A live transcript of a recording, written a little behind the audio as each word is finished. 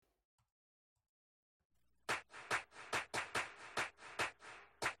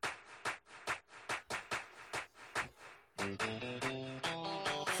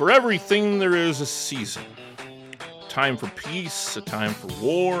For everything there is a season. A time for peace, a time for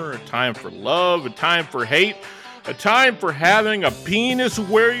war, a time for love, a time for hate, a time for having a penis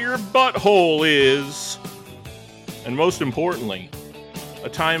where your butthole is. And most importantly, a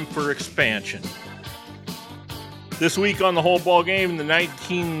time for expansion. This week on the whole ball game, the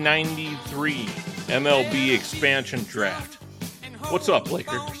 1993 MLB expansion draft. What's up,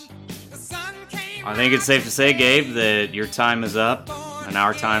 Lakers? I think it's safe to say, Gabe, that your time is up and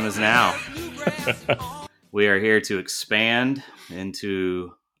our time is now. We are here to expand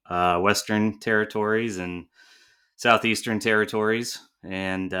into Western territories and Southeastern territories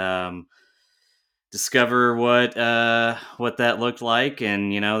and discover what that looked like.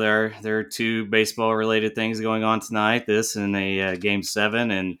 And, you know, there are two baseball-related things going on tonight, this and a Game 7,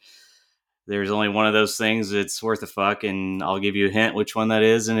 and there's only one of those things that's worth a fuck, and I'll give you a hint which one that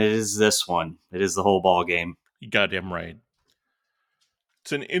is, and it is this one. It is the whole ball game. You goddamn right.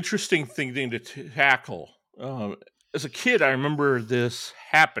 It's an interesting thing to tackle. As a kid, I remember this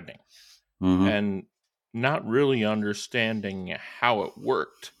happening and not really understanding how it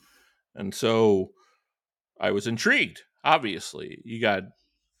worked. And so I was intrigued, obviously. You got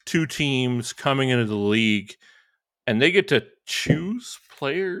two teams coming into the league, and they get to choose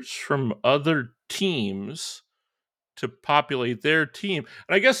players from other teams to populate their team.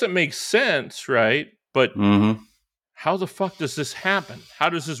 And I guess it makes sense, right? But how the fuck does this happen? How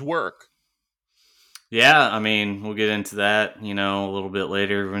does this work? Yeah, I mean, we'll get into that, you know, a little bit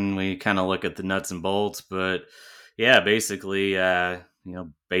later when we kind of look at the nuts and bolts. But yeah, basically, you know,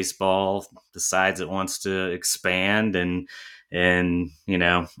 baseball decides it wants to expand, and you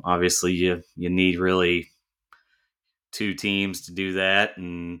know, obviously you need really two teams to do that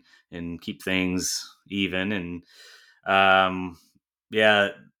and keep things even. And yeah,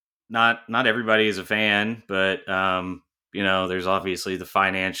 not everybody is a fan, but you know, there's obviously the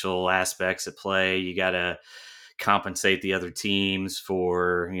financial aspects at play. You got to compensate the other teams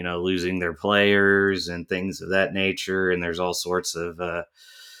for, you know, losing their players and things of that nature. And there's all sorts of,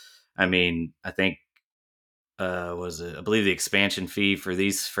 I mean, I think, I believe the expansion fee for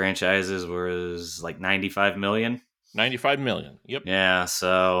these franchises was like $95 million. $95 million. Yep. Yeah.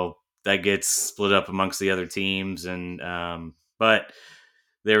 So that gets split up amongst the other teams. And, but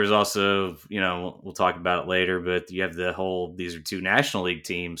there was also, you know, we'll talk about it later, but you have these are two National League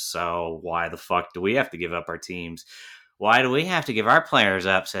teams. So why the fuck do we have to give up our teams? Why do we have to give our players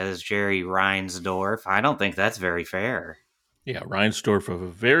up, says Jerry Reinsdorf. I don't think that's very fair. Yeah, Reinsdorf, a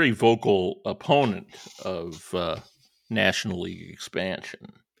very vocal opponent of National League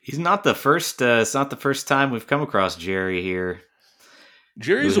expansion. He's not the first, it's not the first time we've come across Jerry here.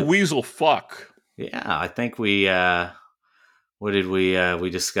 Jerry's a weasel fuck. Yeah, I think we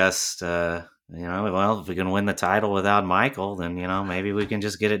discussed, you know, well, if we can win the title without Michael, then, you know, maybe we can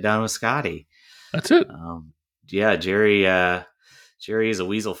just get it done with Scotty. That's it. Yeah, Jerry is a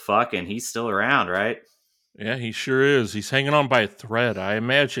weasel fuck, and he's still around, right? Yeah, he sure is. He's hanging on by a thread. I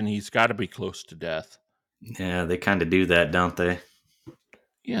imagine he's got to be close to death. Yeah, they kind of do that, don't they?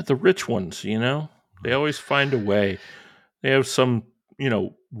 Yeah, the rich ones, you know, they always find a way. They have some, you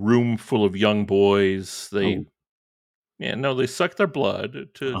know, room full of young boys. They suck their blood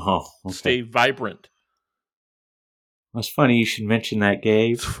to stay vibrant. It's funny you should mention that,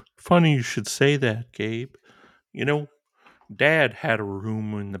 Gabe. It's funny you should say that, Gabe. You know, Dad had a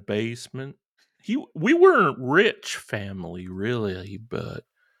room in the basement. We weren't rich family, really, but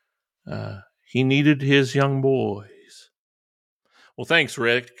he needed his young boys. Well, thanks,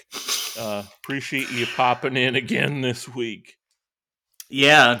 Rick. Appreciate you popping in again this week.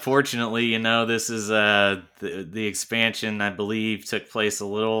 Yeah, unfortunately, you know, this is the expansion, I believe, took place a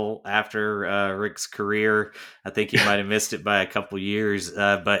little after Rick's career. I think he might have missed it by a couple years.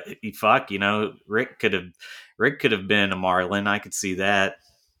 But fuck, you know, Rick could have been a Marlin. I could see that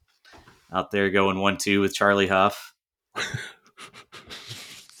out there going 1-2 with Charlie Huff.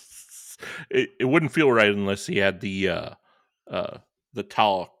 It wouldn't feel right unless he had the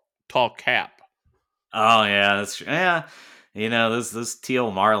tall cap. Oh yeah, that's true. Yeah. You know, those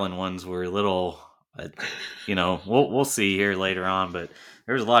teal Marlin ones were a little, you know, we'll see here later on, but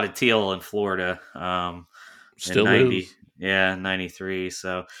there was a lot of teal in Florida. Still in 90, is. Yeah, 93.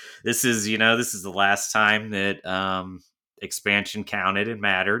 So this is the last time that expansion counted and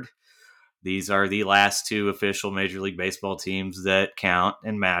mattered. These are the last two official Major League Baseball teams that count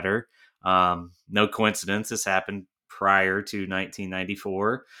and matter. No coincidence. This happened prior to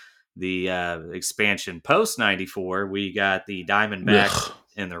 1994. The expansion post 94, we got the Diamondbacks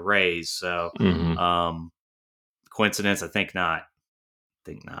and the Rays. So, coincidence? I think not.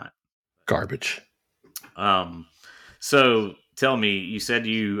 Garbage. So tell me, you said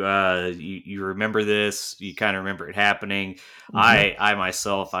you remember this. You kind of remember it happening. Mm-hmm. I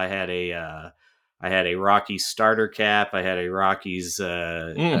myself, I had a Rockies starter cap. I had a Rockies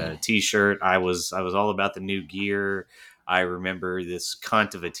t-shirt. I was all about the new gear. I remember this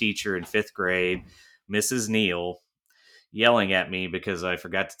cunt of a teacher in 5th grade, Mrs. Neal, yelling at me because I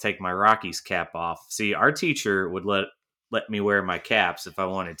forgot to take my Rockies cap off. See, our teacher would let me wear my caps if I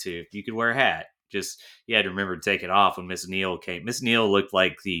wanted to. You could wear a hat. Just you had to remember to take it off when Miss Neal came. Miss Neal looked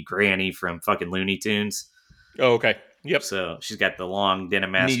like the granny from fucking Looney Tunes. Oh, okay. Yep. So she's got the long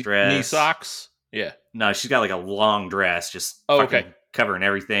denim ass Knee dress. socks. Yeah. No, she's got like a long dress, just Oh, okay. fucking covering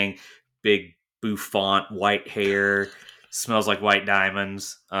everything. Big bouffant white hair. Smells like white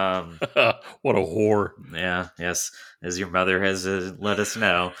diamonds. What a whore. Yeah, yes, as your mother has let us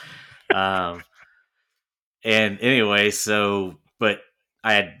know. Um, and anyway, so but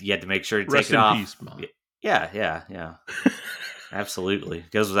you had to make sure to take Rest it in off. peace, Mom. Yeah. Absolutely.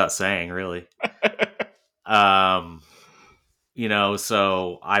 Goes without saying, really. Um,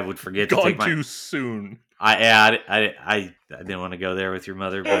 so I would forget to Gone take my. too soon. I didn't want to go there with your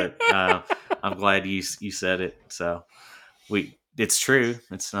mother, but I'm glad you said it. So it's true.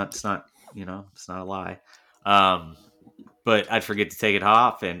 It's not it's not a lie. But I'd forget to take it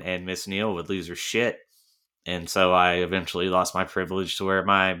off, and Miss Neal would lose her shit, and so I eventually lost my privilege to wear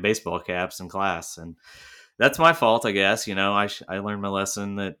my baseball caps in class, and that's my fault, I guess. I learned my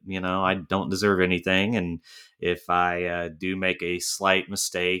lesson that I don't deserve anything, and if I do make a slight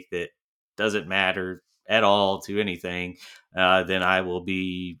mistake that doesn't matter at all to anything, then I will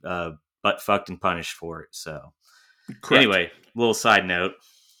be butt fucked and punished for it. So, Correct. anyway, little side note.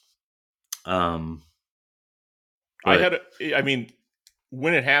 When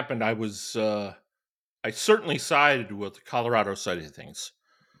it happened, I certainly sided with the Colorado side of things,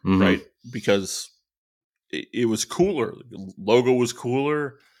 mm-hmm. right? Because it was cooler. The logo was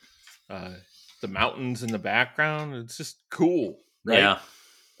cooler. The mountains in the background, it's just cool, right?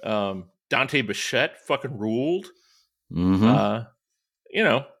 Yeah. Dante Bichette fucking ruled. Mm-hmm.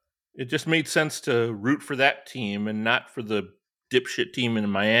 It just made sense to root for that team and not for the dipshit team in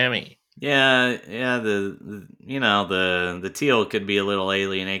Miami. Yeah. The teal could be a little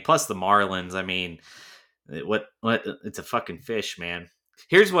alienating. Plus the Marlins. I mean, what? It's a fucking fish, man.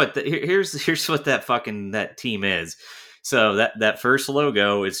 Here's what that team is. So that first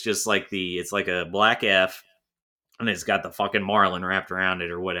logo is just like it's like a black F, and it's got the fucking marlin wrapped around it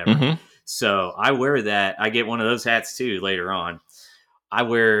or whatever. Mm-hmm. So I wear that. I get one of those hats too later on. I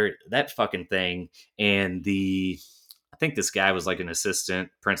wear that fucking thing, and I think this guy was like an assistant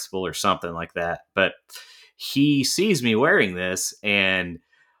principal or something like that. But he sees me wearing this, and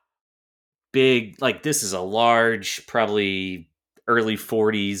this is a large, probably early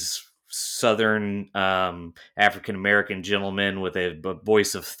 40s Southern African American gentleman with a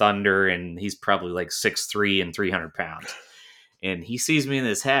voice of thunder, and he's probably like 6'3" and 300 pounds. And he sees me in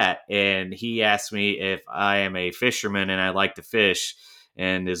this hat, and he asks me if I am a fisherman and I like to fish,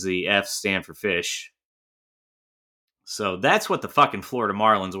 and does the F stand for fish? So that's what the fucking Florida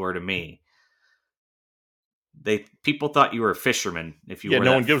Marlins were to me. People thought you were a fisherman if you wore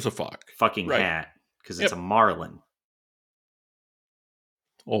no that one gives a fuck fucking hat, because it's a marlin.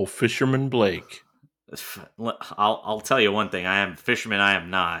 Oh, Fisherman Blake. I'll tell you one thing. I am a fisherman. I am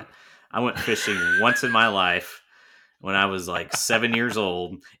not. I went fishing once in my life when I was like 7 years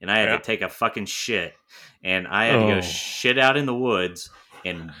old, and I had to take a fucking shit, and I had to go shit out in the woods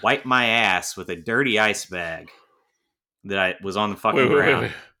and wipe my ass with a dirty ice bag that I was on the fucking ground.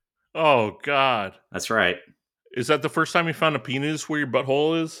 Wait. Oh God, that's right. Is that the first time you found a penis where your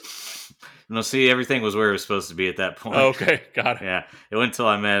butthole is? No, see, everything was where it was supposed to be at that point. Okay, got it. Yeah, it wasn't until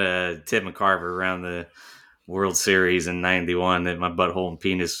I met Tim McCarver around the World Series in '91 that my butthole and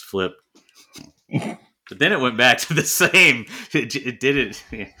penis flipped. But then it went back to the same. It did it.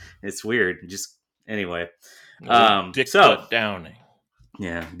 It's weird. Just anyway. Dick butt Downing.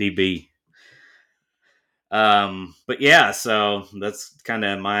 Yeah, DB. But yeah, so that's kind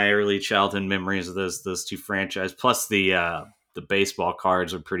of my early childhood memories of those two franchises. Plus the baseball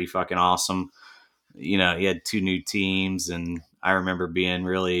cards are pretty fucking awesome. You had two new teams, and I remember being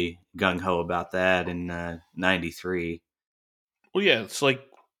really gung ho about that in '93. Well, yeah, it's like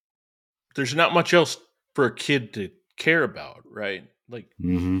there's not much else for a kid to care about, right? Like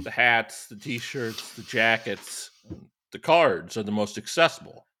the hats, the t-shirts, the jackets, the cards are the most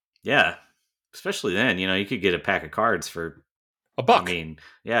accessible. Yeah. Especially then, you could get a pack of cards for $1. I mean,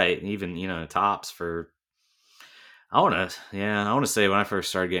 yeah, even tops for. I want to say when I first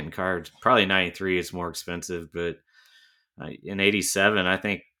started getting cards, probably '93 it's more expensive, but in '87, I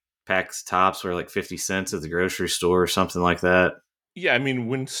think packs tops were like 50 cents at the grocery store or something like that. Yeah, I mean,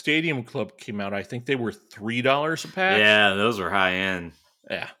 when Stadium Club came out, I think they were $3 a pack. Yeah, those were high end.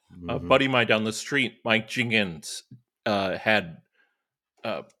 Yeah. A buddy of mine down the street, Mike Jenkins, had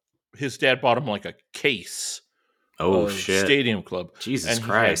his dad bought him like a case of shit. Stadium Club. Jesus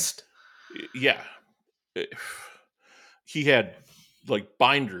Christ. Yeah. He had like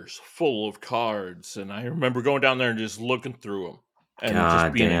binders full of cards, and I remember going down there and just looking through them and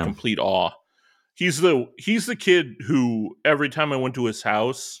just being in complete awe. He's the kid who every time I went to his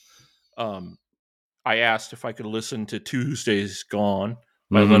house, I asked if I could listen to Tuesday's Gone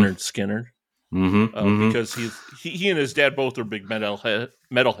by Leonard Skinner. Because he and his dad both are big metalheads.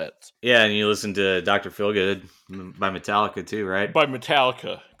 Yeah, and you listen to Dr. Feelgood by Metallica too, right? By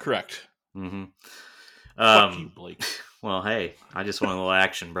Metallica, correct. Fuck you, Blake. Well, hey, I just want a little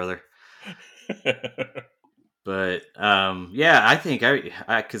action, brother. But yeah, I think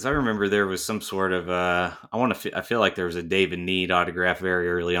because I remember there was some sort of I feel like there was a David Need autograph very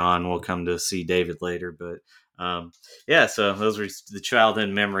early on. We'll come to see David later, but yeah, so those were the childhood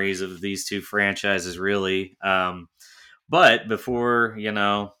memories of these two franchises, really. But before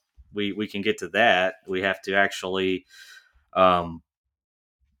we can get to that, we have to actually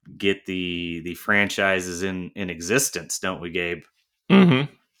get the franchises in existence, don't we, Gabe?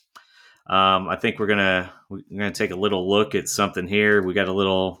 I think we're gonna take a little look at something here. We got a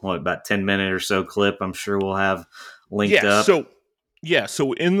little about 10-minute or so clip. I'm sure we'll have linked up. So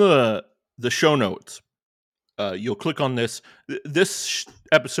in the show notes, you'll click on this. This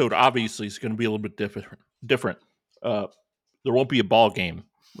episode obviously is going to be a little bit different. There won't be a ball game,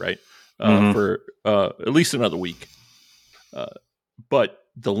 right? For at least another week. But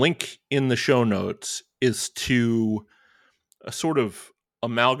the link in the show notes is to a sort of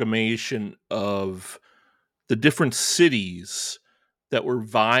amalgamation of the different cities that were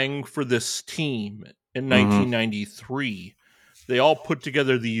vying for this team in 1993. They all put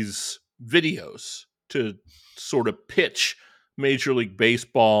together these videos to sort of pitch Major League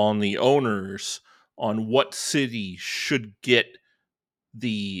Baseball and the owners on what city should get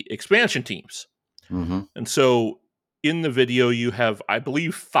the expansion teams. And so in the video, you have, I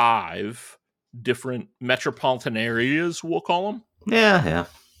believe, 5 different metropolitan areas, we'll call them. Yeah.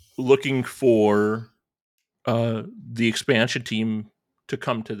 Looking for the expansion team to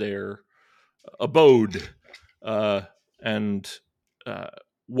come to their abode. And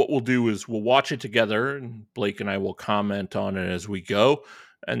what we'll do is we'll watch it together, and Blake and I will comment on it as we go,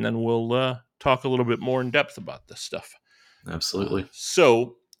 and then we'll talk a little bit more in depth about this stuff. Absolutely.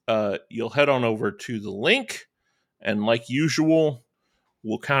 So you'll head on over to the link, and like usual,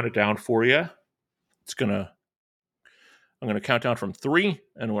 we'll count it down for you. I'm going to count down from 3,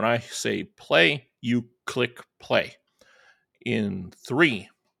 and when I say play, you click play. In 3,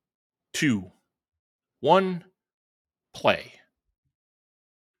 2, 1, play.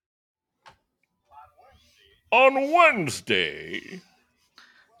 On Wednesday.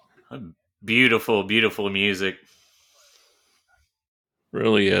 Beautiful, beautiful music.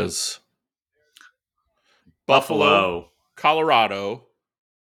 Really is. Buffalo, Colorado,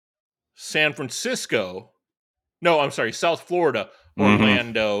 San Francisco. No, I'm sorry, South Florida,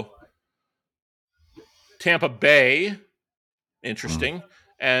 Orlando, Tampa Bay, interesting,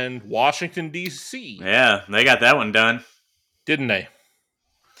 and Washington, D.C. Yeah, they got that one done. Didn't they?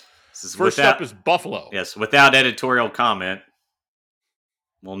 First up is Buffalo. Yes, without editorial comment.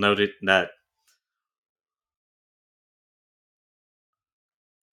 We'll note it that.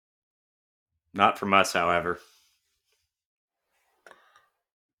 Not from us, however.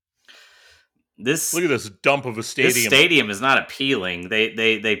 Look at this dump of a stadium. This stadium is not appealing.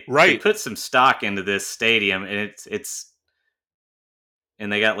 They put some stock into this stadium, and it's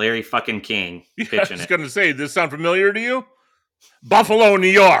and they got Larry fucking King pitching it. I was going to say, does this sound familiar to you? Buffalo, New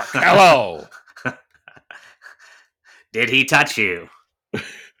York. Hello. Did he touch you?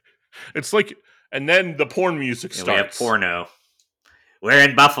 It's like, and then the porn music starts. We have porno. We're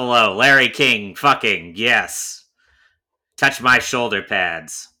in Buffalo. Larry King fucking, yes. Touch my shoulder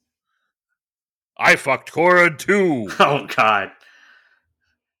pads. I fucked Cora too. Oh, God.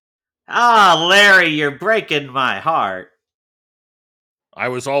 Ah, Larry, you're breaking my heart. I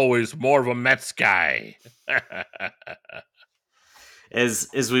was always more of a Mets guy. As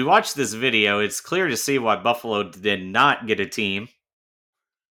we watch this video, it's clear to see why Buffalo did not get a team.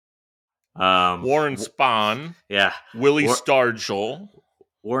 Warren Spahn. Yeah. Willie Stargell.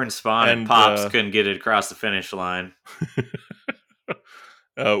 Warren Spahn and Pops couldn't get it across the finish line.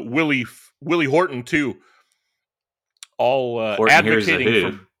 Willie Horton, too. All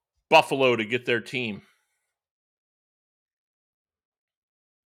advocating for Buffalo to get their team.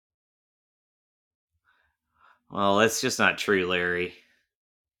 Well, that's just not true, Larry.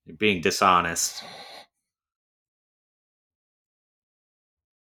 You're being dishonest.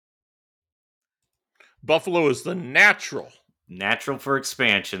 Buffalo is the natural. Natural for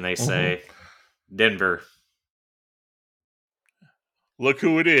expansion, they say. Denver. Look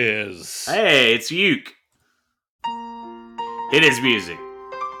who it is. Hey, it's Uke. Hit his music.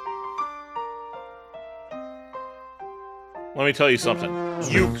 Let me tell you something.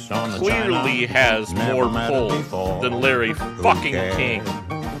 Uke clearly has more pull than Larry fucking King.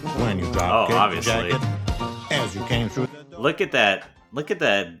 Obviously. As you came through the door. Look at that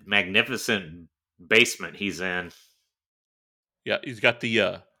magnificent basement he's in. Yeah, he's got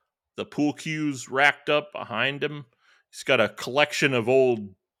the pool cues racked up behind him. He's got a collection of old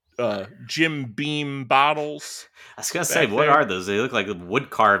Jim Beam bottles. I was gonna say, what are those? They look like wood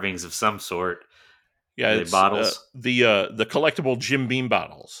carvings of some sort. Yeah, it's bottles. The collectible Jim Beam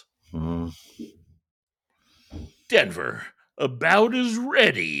bottles. Denver, about as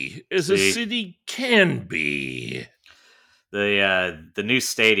ready as a city can be. The new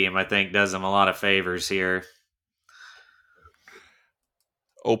stadium, I think, does them a lot of favors here.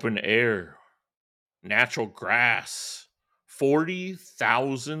 Open air, natural grass,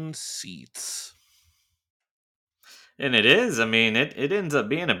 40,000 seats. And it is. I mean, it ends up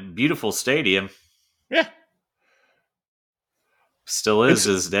being a beautiful stadium. Yeah. Still is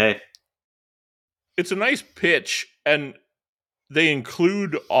this day. It's a nice pitch, and they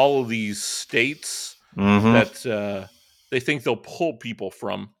include all of these states that they think they'll pull people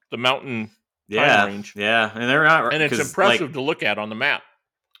from. The mountain time range. Yeah, and they're not. And it's impressive to look at on the map.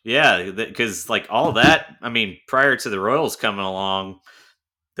 Yeah, because all that, I mean, prior to the Royals coming along,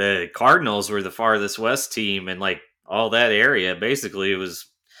 the Cardinals were the farthest west team, and all that area, basically it was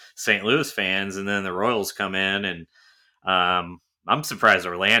St. Louis fans, and then the Royals come in, and I'm surprised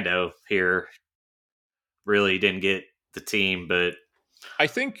Orlando here really didn't get the team, but I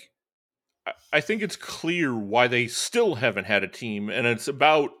think it's clear why they still haven't had a team, and it's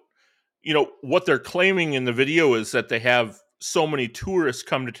about, what they're claiming in the video is that they have so many tourists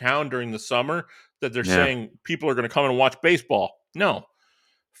come to town during the summer that they're saying people are going to come and watch baseball. No.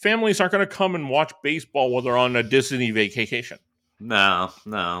 Families aren't going to come and watch baseball while they're on a Disney vacation. No.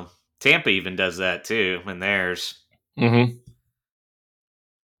 Tampa even does that too in theirs. And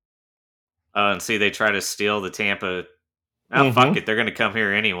see, they try to steal the Tampa. Fuck it. They're going to come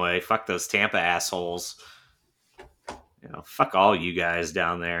here anyway. Fuck those Tampa assholes. Fuck all you guys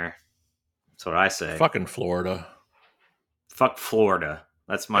down there. That's what I say. Fucking Florida. Fuck Florida.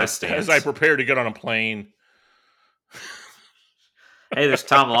 That's my stance. As I prepare to get on a plane. Hey, there's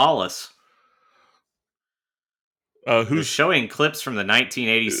Tom Lawless. Who's showing clips from the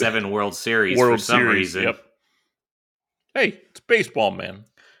 1987 World Series for some reason. Yep. Hey, it's baseball, man.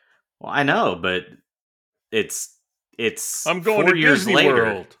 Well, I know, but it's I'm going 4 to years Disney later.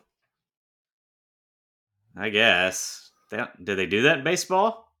 World. I guess. Did they do that in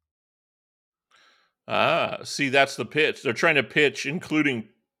baseball? See, that's the pitch. They're trying to pitch, including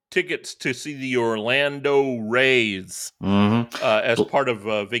tickets to see the Orlando Rays as part of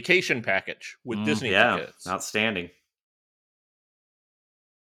a vacation package with Disney tickets. Outstanding.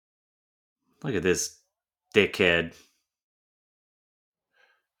 Look at this dickhead.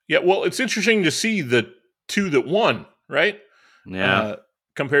 Yeah, well, it's interesting to see the two that won, right? Yeah.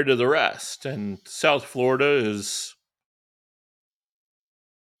 Compared to the rest. And South Florida is...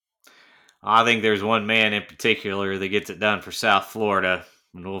 I think there's one man in particular that gets it done for South Florida,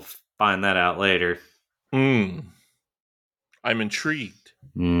 and we'll find that out later. I'm intrigued.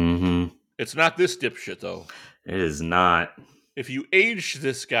 It's not this dipshit, though. It is not. If you aged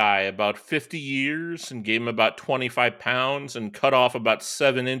this guy about 50 years and gave him about 25 pounds and cut off about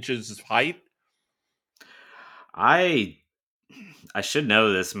 7 inches of height... I should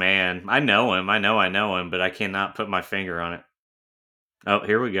know this man. I know him. I know him, but I cannot put my finger on it. Oh,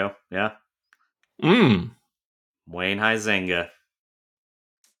 here we go. Yeah. Wayne Huizenga.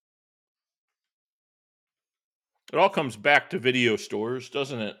 It all comes back to video stores,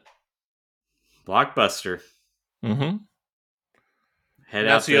 doesn't it? Blockbuster.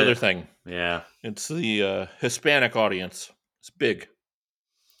 That's the other thing. Yeah. It's the Hispanic audience. It's big.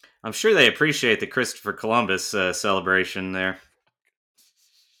 I'm sure they appreciate the Christopher Columbus celebration there.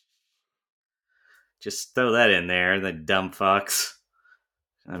 Just throw that in there, the dumb fucks.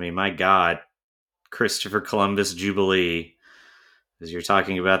 I mean, my God. Christopher Columbus Jubilee. As you're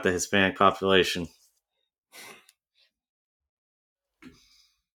talking about the Hispanic population.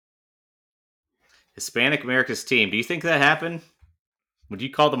 Hispanic America's team. Do you think that happened? Would you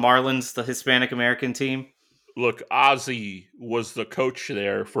call the Marlins the Hispanic American team? Look, Ozzy was the coach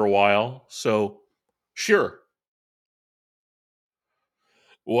there for a while, so sure.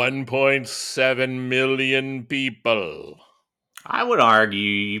 1.7 million people. I would argue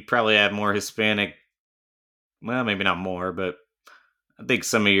you probably have more Hispanic. Well, maybe not more, but I think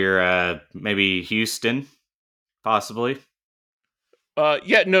some of your maybe Houston, possibly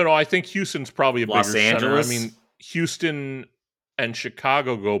No. I think Houston's probably a Los bigger center. I Angeles. mean, Houston and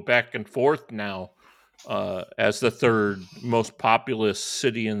Chicago go back and forth now as the third most populous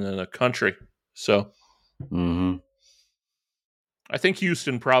city in the country. So I think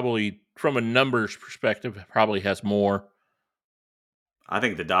Houston probably, from a numbers perspective, probably has more. I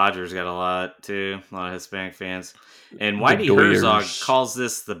think the Dodgers got a lot too, a lot of Hispanic fans. And The Whitey Herzog Doyers, calls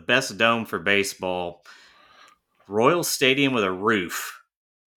this the best dome for baseball. Royal Stadium with a roof.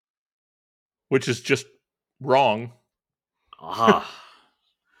 which is just wrong. Ah,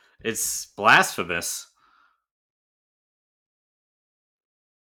 it's blasphemous.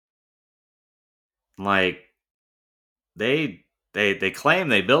 Like they claim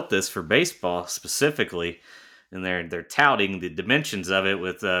they built this for baseball specifically, and they're touting the dimensions of it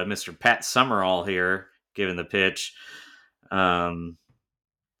with Mr. Pat Summerall here giving the pitch. But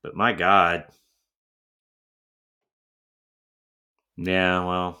my God, yeah,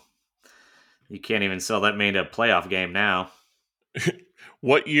 well, you can't even sell that many to a playoff game now.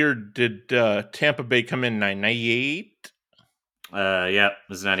 What year did Tampa Bay come in? 98? Yeah, it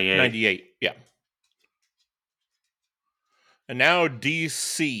was 98. 98, yeah. And now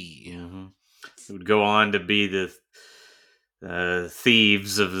DC. Mm-hmm. It would go on to be the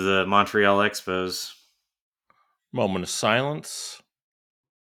thieves of the Montreal Expos. Moment of silence.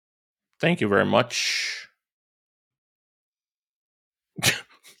 Thank you very much.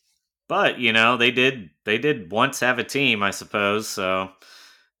 But they did once have a team, I suppose. So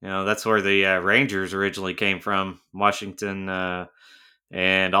that's where the Rangers originally came from, Washington,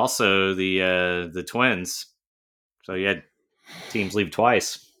 and also the Twins. So you had teams leave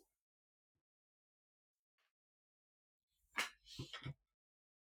twice.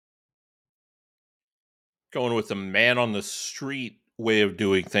 Going with the man on the street way of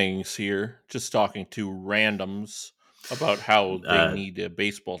doing things here. Just talking to randoms about how they need a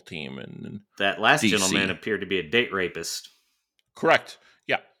baseball team. And that last DC. Gentleman appeared to be a date rapist. Correct.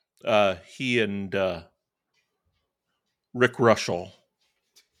 Yeah. He and Rick Russell.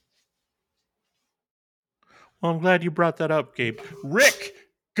 Well, I'm glad you brought that up, Gabe. Rick,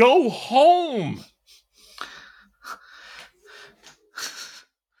 go home.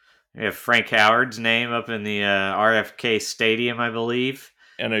 We have Frank Howard's name up in the RFK Stadium, I believe,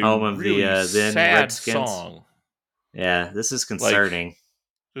 and a home of really the then sad Redskins. Song. Yeah, this is concerning.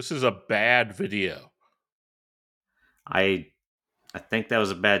 This is a bad video. I think that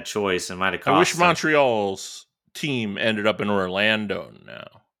was a bad choice and might have cost. I wish Montreal's team ended up in Orlando now.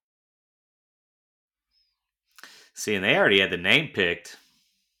 See, and they already had the name picked.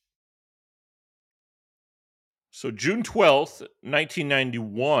 So June 12th,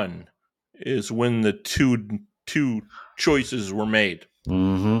 1991 is when the two choices were made.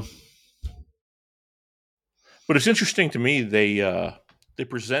 Mm-hmm. But it's interesting to me, they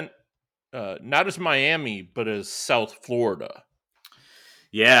present not as Miami, but as South Florida.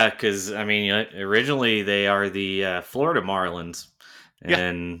 Yeah, because, I mean, originally they are the Florida Marlins.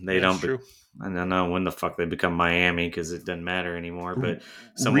 And they don't... True. I don't know when the fuck they become Miami because it doesn't matter anymore. But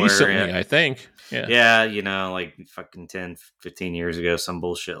somewhere recently, I think. Yeah, like fucking 10, 15 years ago, some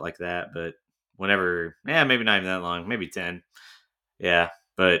bullshit like that. But whenever, maybe not even that long, maybe 10. Yeah,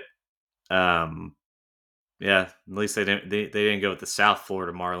 but at least they didn't go with the South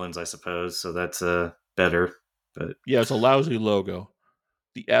Florida Marlins, I suppose. So that's better. But yeah, it's a lousy logo.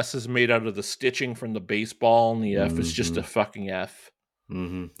 The S is made out of the stitching from the baseball, and the F is just a fucking F.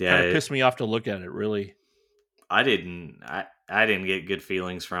 Mm-hmm. Yeah, kind of pissed me off to look at it. Really, I didn't get good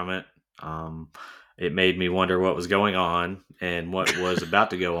feelings from it. It made me wonder what was going on and what was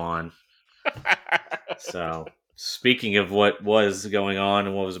about to go on. So, speaking of what was going on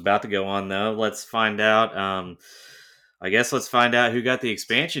and what was about to go on, though, let's find out. I guess let's find out who got the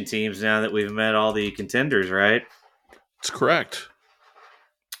expansion teams now that we've met all the contenders, right? That's correct.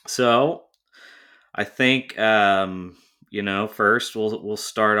 So, I think first we'll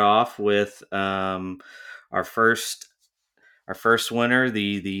start off with our first winner,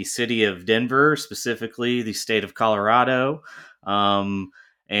 the city of Denver, specifically the state of Colorado,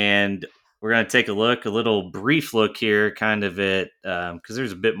 and we're going to take a little brief look here, kind of at because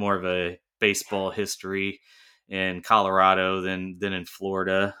there's a bit more of a baseball history in Colorado than in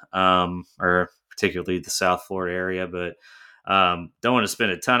Florida, or particularly the South Florida area, but don't want to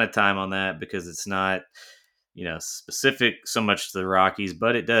spend a ton of time on that because it's not specific so much to the Rockies,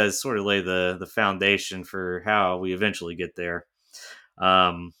 but it does sort of lay the foundation for how we eventually get there.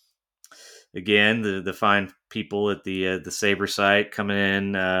 Um, Again, the fine people at the Saber site coming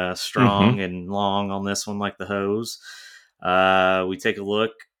in Mm-hmm. strong and long on this one, like the hose. We take a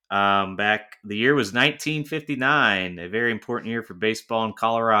look back. The year was 1959, a very important year for baseball in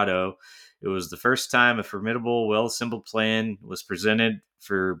Colorado. It was the first time a formidable, well-assembled plan was presented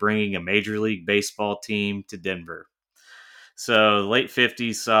for bringing a Major League Baseball team to Denver. So the late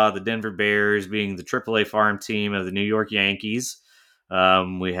 50s saw the Denver Bears being the AAA farm team of the New York Yankees.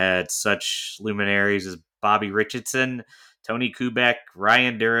 We had such luminaries as Bobby Richardson, Tony Kubek,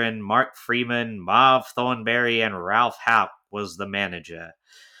 Ryan Duran, Mark Freeman, Mav Thornberry, and Ralph Houck was the manager.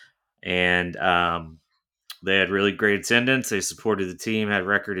 And they had really great attendance. They supported the team, had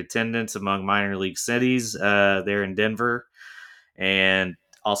record attendance among minor league cities there in Denver, and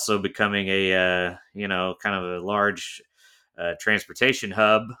also becoming a kind of a large transportation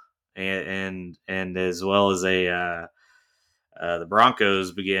hub, and as well as the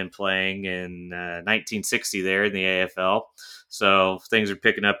Broncos began playing in 1960 there in the AFL. So things are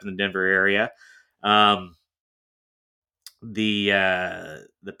picking up in the Denver area. Um, the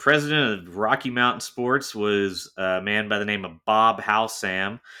president of Rocky Mountain Sports was a man by the name of Bob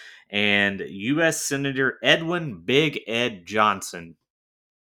Halsam, and U.S. Senator Edwin Big Ed Johnson.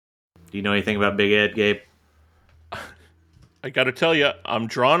 Do you know anything about Big Ed, Gabe? I got to tell you, I'm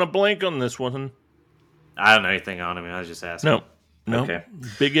drawing a blank on this one. I don't know anything on him. I was just asking. No, Okay.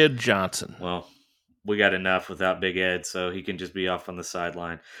 Big Ed Johnson. Well, we got enough without Big Ed, so he can just be off on the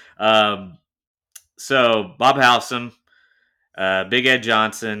sideline. So Bob Halsam, Big Ed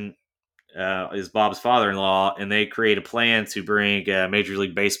Johnson is Bob's father-in-law, and they create a plan to bring Major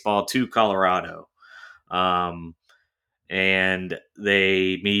League Baseball to Colorado. And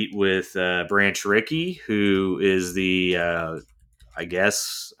they meet with Branch Rickey, who is I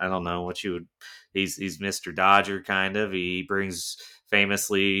guess I don't know what you would. He's Mr. Dodger kind of. He brings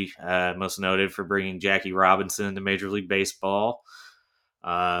famously most noted for bringing Jackie Robinson to Major League Baseball,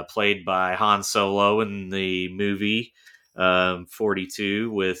 played by Han Solo in the movie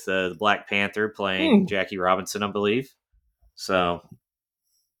 42 with the Black Panther playing Jackie Robinson, I believe. So,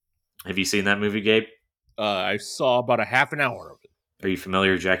 have you seen that movie, Gabe? I saw about a half an hour of it. Are you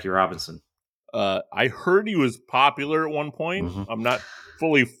familiar with Jackie Robinson? I heard he was popular at one point. Mm-hmm. I'm not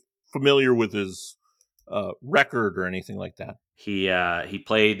fully familiar with his record or anything like that. He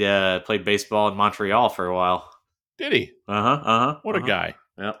played baseball in Montreal for a while. Did he? What a guy.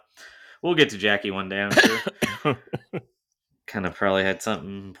 Yep. We'll get to Jackie one day, I'm sure. Kind of probably had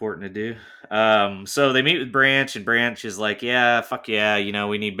something important to do. So they meet with Branch, and Branch is like, "Yeah, fuck yeah,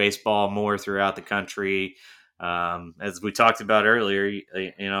 we need baseball more throughout the country." As we talked about earlier,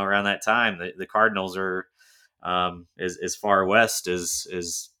 around that time, the Cardinals are as far west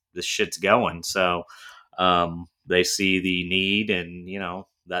as this shit's going. So they see the need, and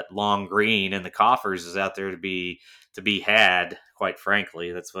that long green in the coffers is out there to be had. Quite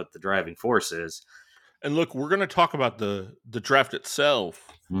frankly, that's what the driving force is. And look, we're going to talk about the draft itself,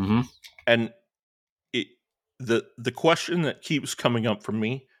 and the question that keeps coming up for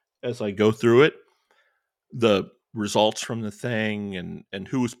me as I go through it, the results from the thing, and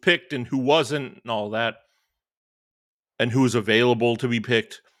who was picked and who wasn't, and all that, and who was available to be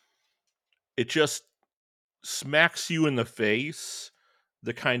picked. It just smacks you in the face,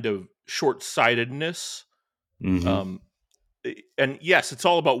 the kind of short-sightedness. And yes, it's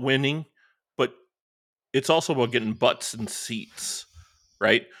all about winning, but it's also about getting butts and seats,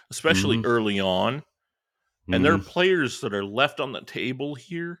 right? Especially early on. And there are players that are left on the table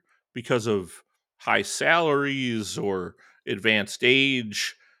here because of high salaries or advanced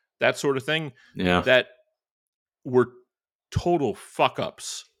age, that sort of thing, that were total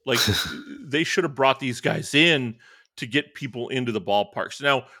fuck-ups. Like, they should have brought these guys in to get people into the ballparks.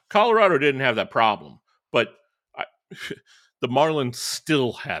 Now, Colorado didn't have that problem, but the Marlins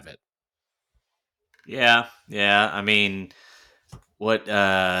still have it. Yeah. I mean, what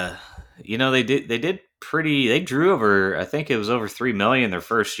they drew over, I think it was over 3 million their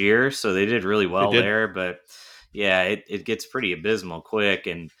first year, so they did really well there. But yeah, it gets pretty abysmal quick,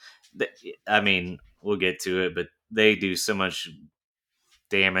 and I mean, we'll get to it, but they do so much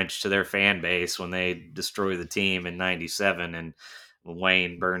damage to their fan base when they destroy the team in '97, and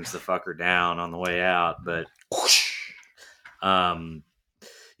Wayne burns the fucker down on the way out. But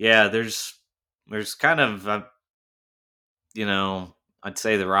yeah, there's kind of I'd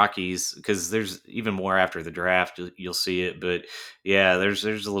say the Rockies, because there's even more after the draft. You'll see it, but yeah, there's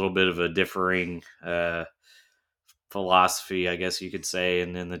a little bit of a differing philosophy, I guess you could say,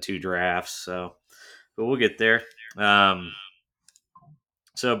 in the two drafts. So, but we'll get there.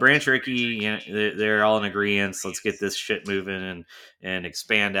 So Branch Rickey, you know, they're all in agreement. Let's get this shit moving and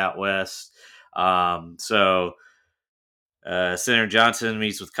expand out west. So Senator Johnson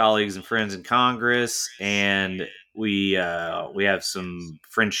meets with colleagues and friends in Congress, and we have some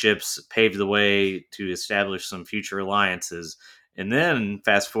friendships paved the way to establish some future alliances. And then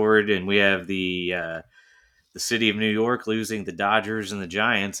fast forward, and we have the city of New York losing the Dodgers and the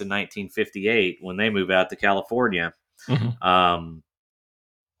Giants in 1958 when they move out to California. Mm-hmm.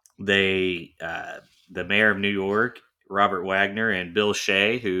 They the mayor of New York, Robert Wagner, and Bill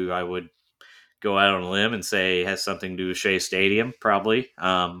Shea, who I would go out on a limb and say has something to do with Shea Stadium, probably.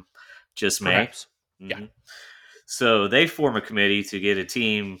 Just may. Perhaps. Yeah. Mm-hmm. So they form a committee to get a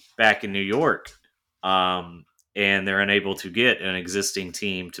team back in New York, um, and they're unable to get an existing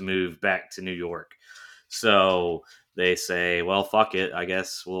team to move back to New York. So they say, well, fuck it. I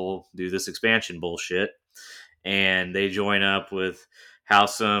guess we'll do this expansion bullshit. And they join up with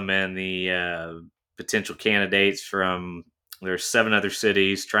Howsam and the potential candidates from there's 7 other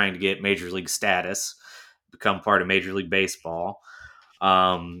cities trying to get major league status, become part of Major League Baseball.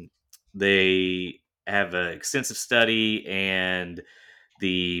 They have an extensive study, and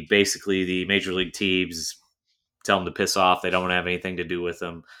basically the major league teams tell them to piss off. They don't want to have anything to do with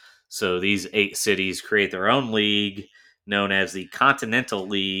them. So these 8 cities create their own league known as the Continental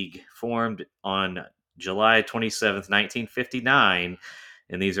League, formed on July 27th, 1959.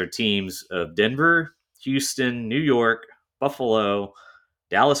 And these are teams of Denver, Houston, New York, Buffalo,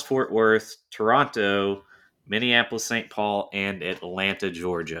 Dallas, Fort Worth, Toronto, Minneapolis, St. Paul, and Atlanta,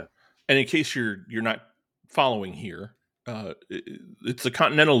 Georgia. And in case you're not following here, it's the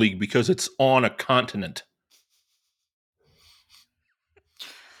Continental League because it's on a continent.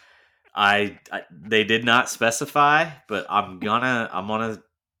 They did not specify, but I'm gonna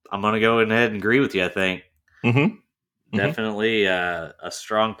go ahead and agree with you. I think definitely a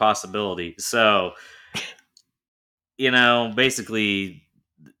strong possibility. So, basically,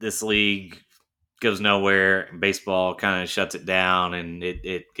 this league goes nowhere. Baseball kind of shuts it down, and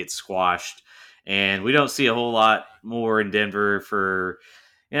it gets squashed. And we don't see a whole lot more in Denver for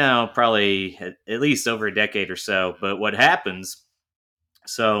probably at least over a decade or so. But what happens?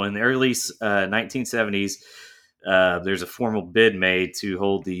 So in the early 1970s, there's a formal bid made to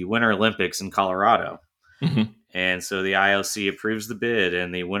hold the Winter Olympics in Colorado. Mm-hmm. And so the IOC approves the bid,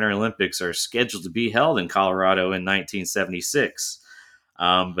 and the Winter Olympics are scheduled to be held in Colorado in 1976.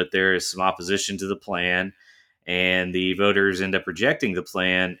 But there is some opposition to the plan, and the voters end up rejecting the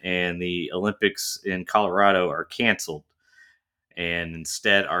plan, and the Olympics in Colorado are canceled and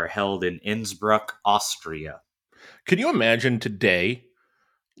instead are held in Innsbruck, Austria. Can you imagine today,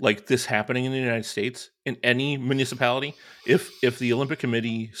 like this happening in the United States in any municipality? If the Olympic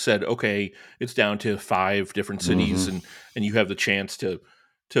Committee said, okay, it's down to 5 different cities, and you have the chance to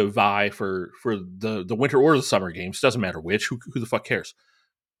vie for the winter or the summer games, doesn't matter which, who the fuck cares?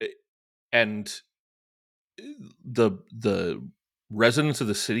 And the residents of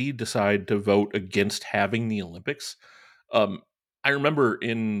the city decide to vote against having the Olympics. I remember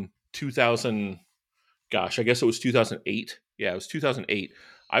in 2000, gosh, I guess it was 2008. Yeah, it was 2008.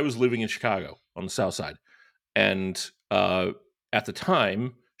 I was living in Chicago on the South Side, and at the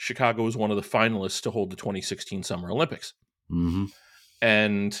time, Chicago was one of the finalists to hold the 2016 Summer Olympics. Mm-hmm.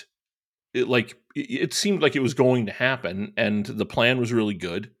 And it seemed like it was going to happen, and the plan was really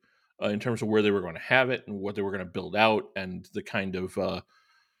good in terms of where they were going to have it and what they were going to build out, and the kind of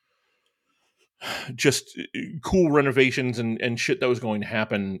just cool renovations and shit that was going to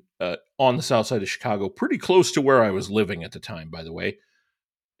happen on the South Side of Chicago, pretty close to where I was living at the time, by the way.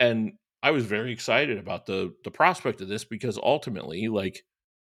 And I was very excited about the prospect of this, because ultimately, like,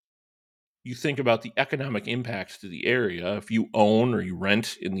 you think about the economic impact to the area. If you own or you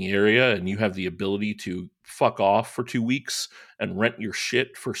rent in the area and you have the ability to fuck off for 2 weeks and rent your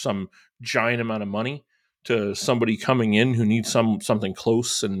shit for some giant amount of money to somebody coming in who needs something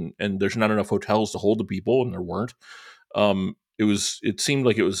close, and there's not enough hotels to hold the people, and there weren't. It seemed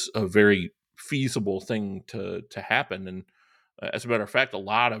like it was a very feasible thing to happen. And as a matter of fact, a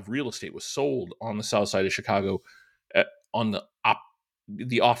lot of real estate was sold on the South Side of Chicago on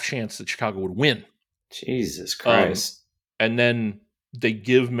the off chance that Chicago would win. Jesus Christ. And then they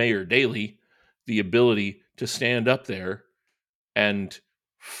give Mayor Daley the ability to stand up there and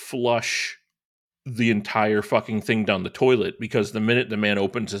flush the entire fucking thing down the toilet, because the minute the man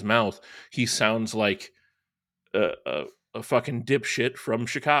opens his mouth, he sounds like a fucking dipshit from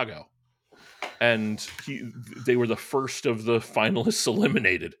Chicago. And they were the first of the finalists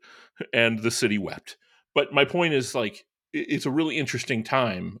eliminated, and the city wept. But my point is, like, it's a really interesting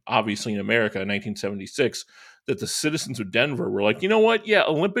time, obviously, in America in 1976, that the citizens of Denver were like, you know what? Yeah,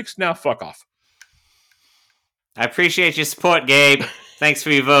 Olympics, now fuck off. I appreciate your support, Gabe. Thanks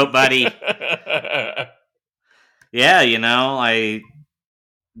for your vote, buddy. Yeah,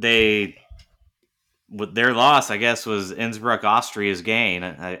 with their loss, I guess, was Innsbruck, Austria's gain,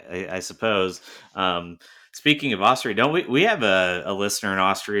 I suppose. Speaking of Austria, don't we have a listener in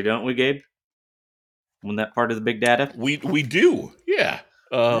Austria, don't we, Gabe? When that part of the big data? We do, yeah.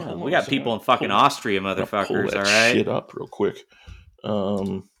 Yeah, we got people in fucking Austria, motherfuckers, pull that all right? shit up real quick.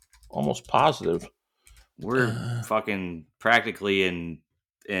 Almost positive. We're fucking practically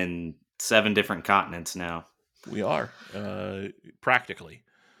in 7 different continents now. We are, practically.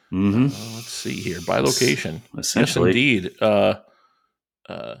 Mm-hmm. Let's see here. By location. Essentially. Yes,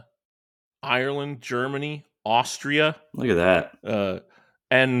 indeed. Ireland, Germany, Austria. Look at that.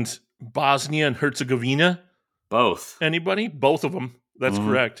 And Bosnia and Herzegovina. Both. Anybody? Both of them. That's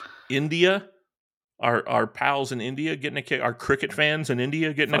correct. India. Our pals in India getting a kick. Our cricket fans in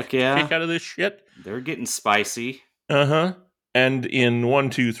India getting a kick out of this shit. They're getting spicy. Uh-huh. And in 1,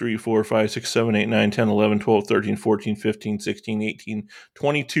 2, 3, 4, 5, 6, 7, 8, 9, 10, 11, 12, 13, 14, 15, 16, 18,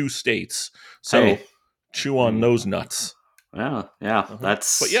 22 states. So chew on those nuts. Yeah,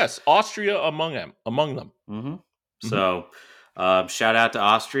 that's. But yes, Austria among them. Mm-hmm. So, shout out to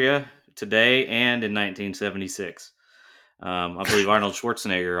Austria today and in 1976. I believe Arnold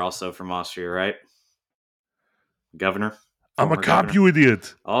Schwarzenegger also from Austria, right? Governor. I'm a cop, you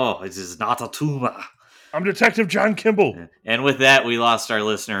idiot. Oh, it is not a tumor. I'm Detective John Kimball. And with that, we lost our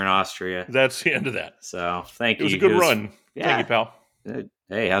listener in Austria. That's the end of that. So, thank you. It was a good run. Yeah. Thank you, pal.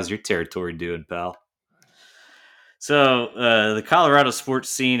 Hey, how's your territory doing, pal? So, the Colorado sports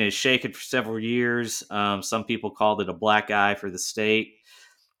scene is shaken for several years. Some people called it a black eye for the state.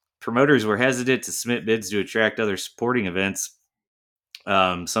 Promoters were hesitant to submit bids to attract other sporting events.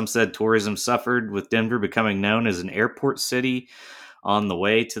 Some said tourism suffered, with Denver becoming known as an airport city on the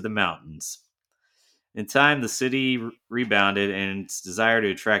way to the mountains. In time, the city rebounded, and its desire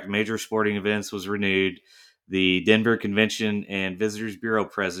to attract major sporting events was renewed. The Denver Convention and Visitors Bureau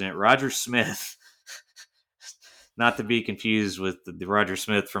president, Roger Smith, not to be confused with the Roger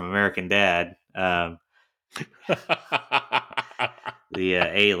Smith from American Dad, the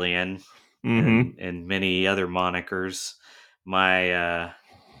alien, and many other monikers. One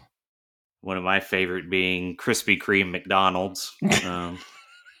of my favorite being Krispy Kreme McDonald's.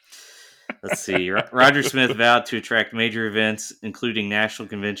 Let's see. Roger Smith vowed to attract major events, including national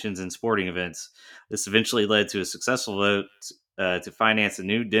conventions and sporting events. This eventually led to a successful vote to finance a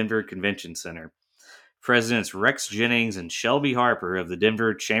new Denver Convention Center. Presidents Rex Jennings and Shelby Harper of the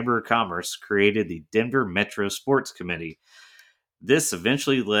Denver Chamber of Commerce created the Denver Metro Sports Committee. This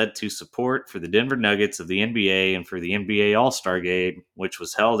eventually led to support for the Denver Nuggets of the NBA and for the NBA All-Star Game, which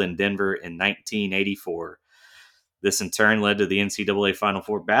was held in Denver in 1984. This in turn led to the NCAA Final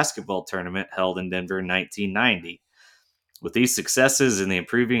Four basketball tournament held in Denver in 1990. With these successes and the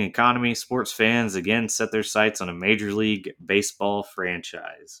improving economy, sports fans again set their sights on a Major League Baseball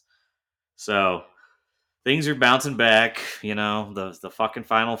franchise. So, things are bouncing back. The fucking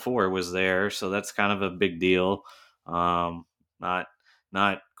Final Four was there, so that's kind of a big deal. Not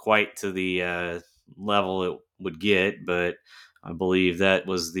quite to the level it would get, but I believe that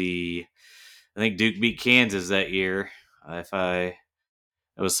was I think Duke beat Kansas that year. It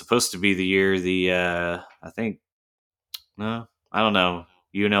was supposed to be the year I don't know,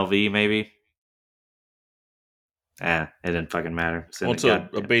 UNLV maybe. It didn't fucking matter. It's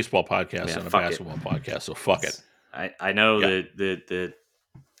a baseball podcast and a basketball podcast, so fuck it. I know that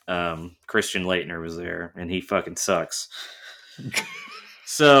Christian Laettner was there, and he fucking sucks.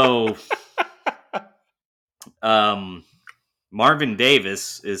 So, Marvin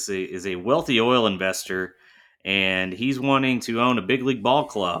Davis is a wealthy oil investor, and he's wanting to own a big league ball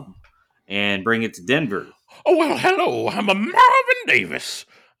club and bring it to Denver. Oh, well, hello. I'm a Marvin Davis.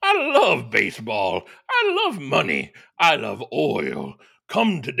 I love baseball. I love money. I love oil.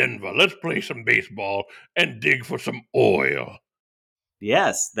 Come to Denver. Let's play some baseball and dig for some oil.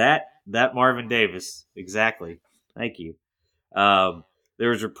 Yes, that Marvin Davis. Exactly. Thank you. There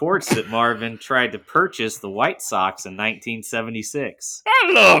was reports that Marvin tried to purchase the White Sox in 1976.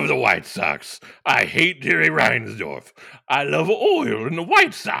 I love the White Sox. I hate Jerry Reinsdorf. I love oil and the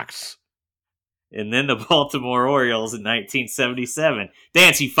White Sox. And then the Baltimore Orioles in 1977.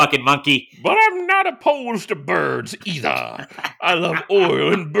 Dance, you fucking monkey. But I'm not opposed to birds either. I love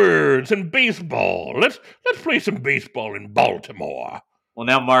oil and birds and baseball. Let's play some baseball in Baltimore. Well,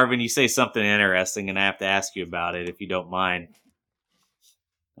 now, Marvin, you say something interesting, and I have to ask you about it, if you don't mind.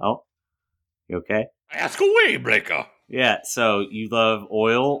 Oh, you okay? Ask away, Breaker. Yeah, so you love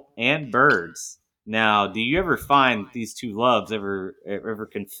oil and birds. Now, do you ever find these two loves ever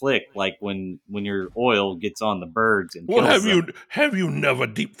conflict? Like when your oil gets on the birds and Well, kills them? have you never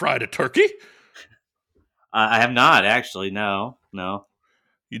deep fried a turkey? I have not actually. No, no.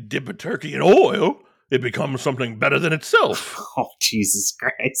 You dip a turkey in oil, it becomes something better than itself. Oh, Jesus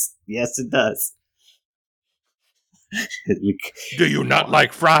Christ! Yes, it does. Do you not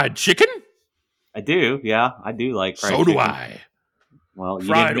like fried chicken? I do. Yeah, I do like fried So do chicken. I. Well,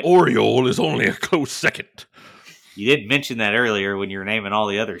 Fried Oreo is only a close second. you didn't mention that earlier when you were naming all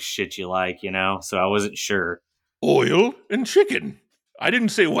the other shit you like, so I wasn't sure. Oil and chicken. I didn't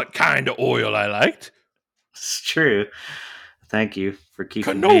say what kind of oil I liked. It's true. Thank you for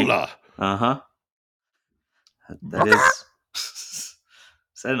keeping me. Canola. Uh-huh. That Burger? is.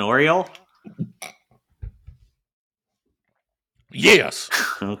 Is that an Oreo? Yes.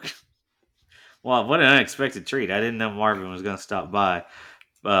 Okay. Well, what an unexpected treat. I didn't know Marvin was going to stop by.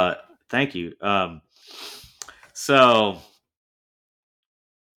 Thank you. So,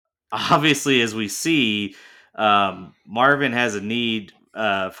 obviously, as we see, Marvin has a need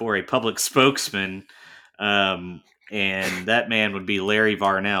for a public spokesman, and that man would be Larry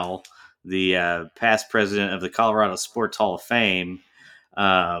Varnell, the past president of the Colorado Sports Hall of Fame.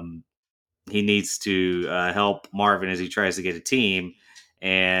 He needs to help Marvin as he tries to get a team,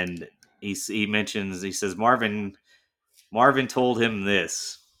 and he says Marvin told him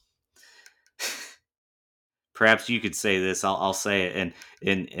this. Perhaps you could say this. I'll say it,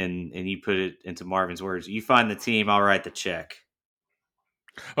 and you put it into Marvin's words. You find the team, I'll write the check.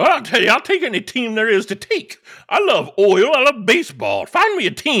 Well, I'll tell you, I'll take any team there is to take. I love oil. I love baseball. Find me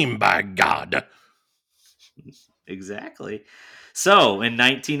a team, by God. Exactly. So, in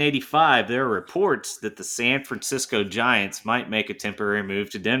 1985, there are reports that the San Francisco Giants might make a temporary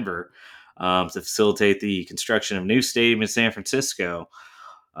move to Denver to facilitate the construction of a new stadium in San Francisco.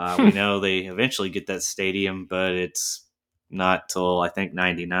 We know they eventually get that stadium, but it's not till, I think,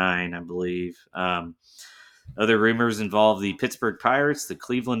 99, I believe. Other rumors involve the Pittsburgh Pirates, the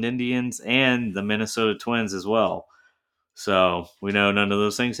Cleveland Indians, and the Minnesota Twins as well. So, we know none of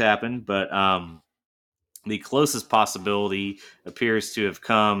those things happened, but the closest possibility appears to have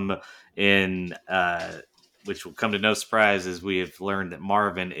come in, which will come to no surprise, as we have learned that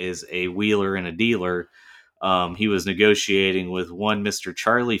Marvin is a wheeler and a dealer. He was negotiating with one Mr.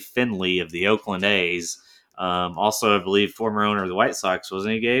 Charlie Finley of the Oakland A's. Also, I believe former owner of the White Sox,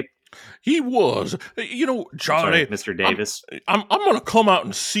 wasn't he, Gabe? He was. You know, Charlie. Mr. Davis. I'm gonna come out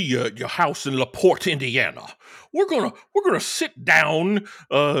and see you at your house in LaPorte, Indiana. We're gonna sit down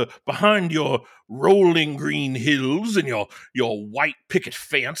behind your rolling green hills and your white picket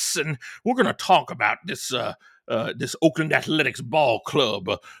fence, and we're gonna talk about this this Oakland Athletics ball club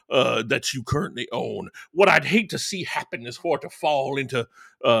that you currently own. What I'd hate to see happen is for it to fall into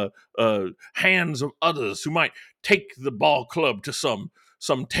hands of others who might take the ball club to some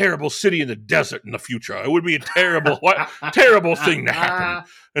terrible city in the desert in the future. It would be a terrible, terrible thing to happen.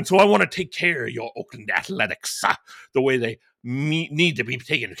 And so I want to take care of your Oakland Athletics the way they need to be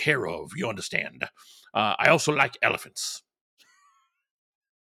taken care of. You understand? I also like elephants.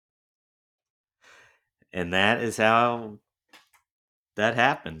 And that is how that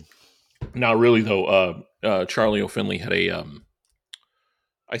happened. Now, really though, Charlie O'Finley had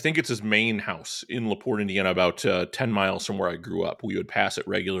I think it's his main house in LaPorte, Indiana, about 10 miles from where I grew up. We would pass it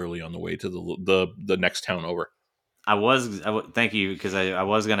regularly on the way to the next town over. Thank you, because I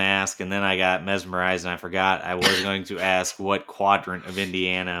was going to ask, and then I got mesmerized and I forgot. I was going to ask what quadrant of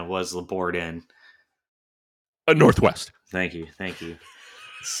Indiana was LaPorte in. Northwest. Thank you.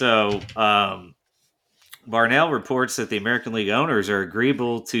 So, Barnell reports that the American League owners are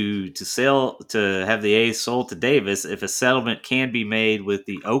agreeable to have the A's sold to Davis if a settlement can be made with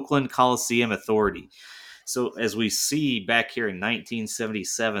the Oakland Coliseum Authority. So, as we see back here in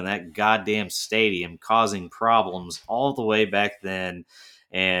 1977, that goddamn stadium causing problems all the way back then,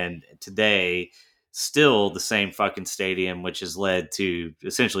 and today, still the same fucking stadium, which has led to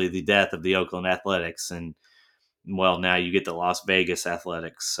essentially the death of the Oakland Athletics, and well, now you get the Las Vegas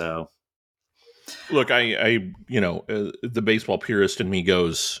Athletics. So, look, the baseball purist in me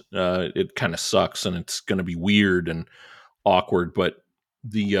goes, it kind of sucks, and it's going to be weird and awkward, but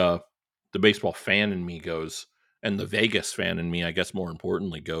the baseball fan in me goes, and the Vegas fan in me, I guess more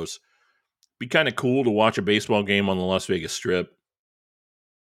importantly, goes, be kind of cool to watch a baseball game on the Las Vegas Strip.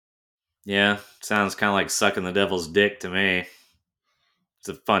 Yeah, sounds kind of like sucking the devil's dick to me. It's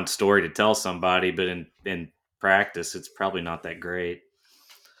a fun story to tell somebody, but in practice, it's probably not that great.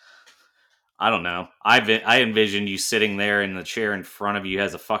 I don't know. I envision you sitting there, and the chair in front of you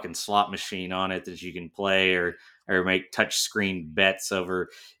has a fucking slot machine on it that you can play, or or make touchscreen bets over,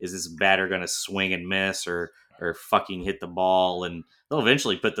 is this batter going to swing and miss or fucking hit the ball, and they'll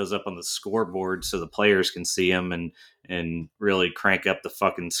eventually put those up on the scoreboard so the players can see them and really crank up the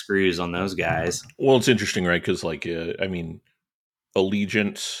fucking screws on those guys. Well, it's interesting, right? Because I mean,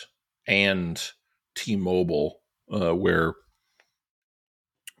 Allegiant and T-Mobile, where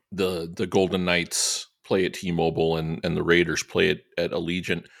the Golden Knights play at T-Mobile and the Raiders play at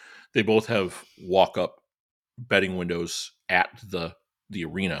Allegiant, they both have walk-up betting windows at the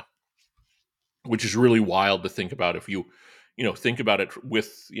arena, which is really wild to think about. If you think about it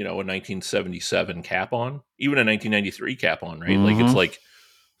with a 1977 cap on, even a 1993 cap on, right? Like it's like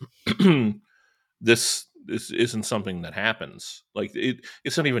this isn't something that happens. Like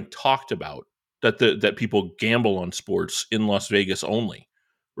it's not even talked about that people gamble on sports in Las Vegas only,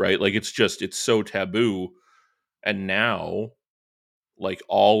 right? Like it's so taboo. And now, like,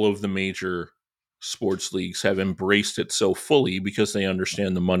 all of the major sports leagues have embraced it so fully because they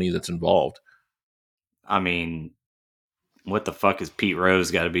understand the money that's involved. I mean, what the fuck is Pete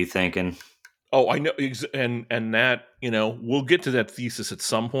Rose got to be thinking? Oh, I know. And that, we'll get to that thesis at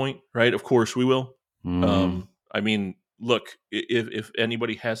some point, right? Of course we will. I mean, look, if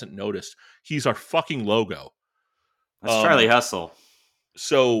anybody hasn't noticed, he's our fucking logo. That's Charlie Hustle.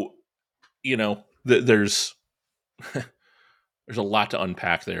 So, there's there's a lot to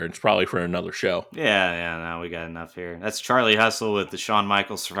unpack there. It's probably for another show. Yeah, no, we got enough here. That's Charlie Hustle with the Shawn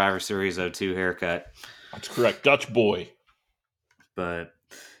Michaels Survivor Series 02 haircut. That's correct. Dutch boy. But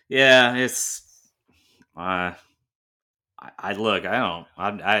yeah, it's I have no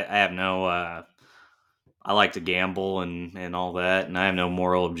I like to gamble and all that, and I have no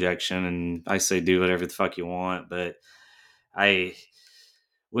moral objection, and I say do whatever the fuck you want, but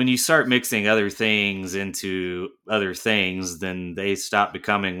when you start mixing other things into other things, then they stop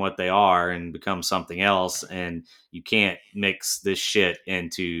becoming what they are and become something else, and you can't mix this shit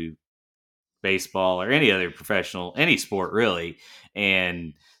into baseball or any other any sport really,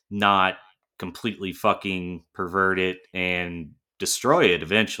 and not completely fucking pervert it and destroy it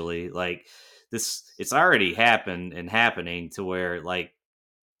eventually. Like this, it's already happened and happening to where like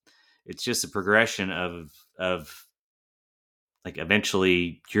it's just a progression of like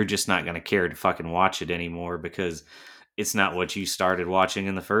eventually you're just not going to care to fucking watch it anymore because it's not what you started watching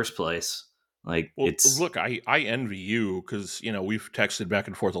in the first place. Like, well, look, I envy you because we've texted back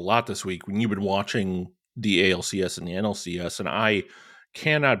and forth a lot this week when you've been watching the ALCS and the NLCS, and I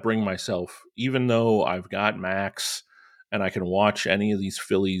cannot bring myself, even though I've got Max and I can watch any of these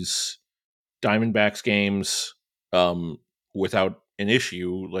Phillies Diamondbacks games without an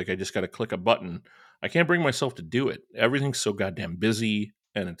issue. Like, I just got to click a button. I can't bring myself to do it. Everything's so goddamn busy,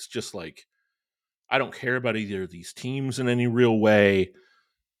 and it's just like I don't care about either of these teams in any real way.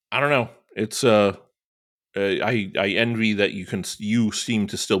 I don't know. It's I envy that you seem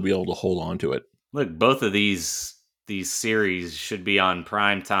to still be able to hold on to it. Look, both of these series should be on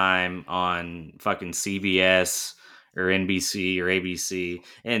prime time on fucking CBS or NBC or ABC,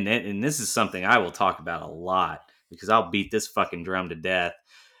 and this is something I will talk about a lot because I'll beat this fucking drum to death.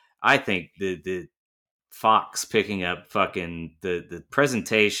 I think the Fox picking up fucking the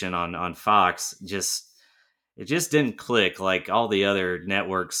presentation on Fox it just didn't click like all the other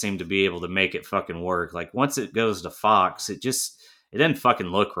networks seem to be able to make it fucking work. Like once it goes to Fox, it didn't fucking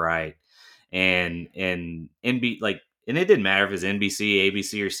look right. And and it didn't matter if it was NBC,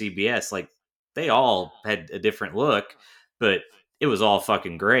 ABC, or CBS. Like they all had a different look, but it was all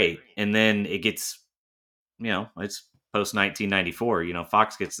fucking great. And then it gets, it's post 1994.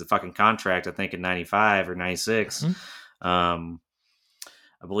 Fox gets the fucking contract, I think, in 95 or 96. Mm-hmm.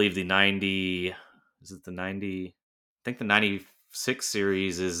 I believe the 90. Is it the 90? I think the 96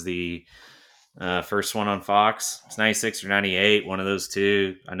 series is the first one on Fox. It's 96 or 98, one of those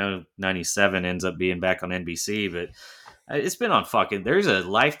two. I know 97 ends up being back on NBC, but it's been on fucking. There's a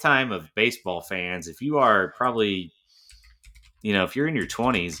lifetime of baseball fans. If you are probably, if you're in your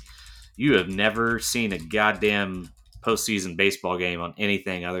 20s, you have never seen a goddamn postseason baseball game on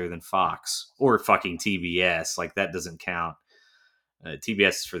anything other than Fox or fucking TBS. Like that doesn't count. TBS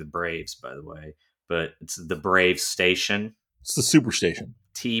is for the Braves, by the way, but it's the Braves station. It's the super station.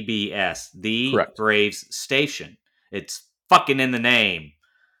 TBS, the Correct. Braves station. It's fucking in the name.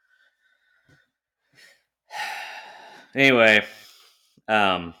 Anyway,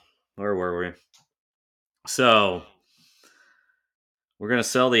 where were we? So we're gonna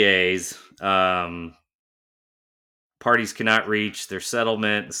sell the A's. Parties cannot reach their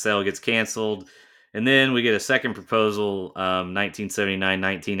settlement. The sale gets canceled. And then we get a second proposal, 1979,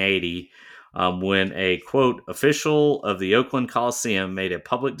 1980, when a, quote, official of the Oakland Coliseum made a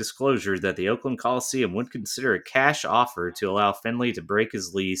public disclosure that the Oakland Coliseum would consider a cash offer to allow Finley to break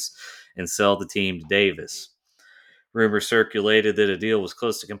his lease and sell the team to Davis. Rumors circulated that a deal was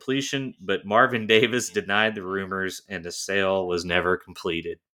close to completion, but Marvin Davis denied the rumors and the sale was never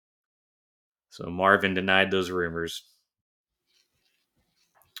completed. So Marvin denied those rumors.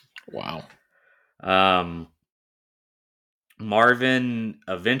 Wow. Marvin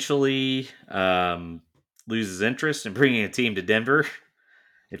eventually loses interest in bringing a team to Denver.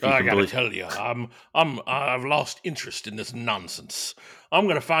 If you I can gotta believe. tell you, I've lost interest in this nonsense. I'm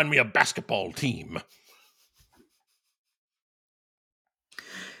gonna find me a basketball team.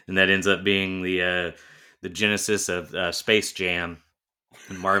 And that ends up being the genesis of Space Jam.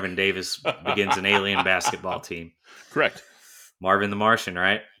 And Marvin Davis begins an alien basketball team. Correct. Marvin the Martian,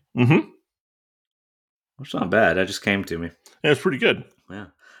 right? Mm-hmm. Which is not bad. That just came to me. Yeah, it's pretty good.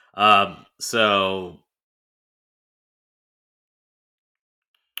 Yeah. So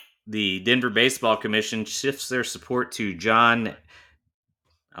the Denver Baseball Commission shifts their support to John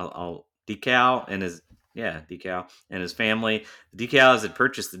Decal and his family. The Decals had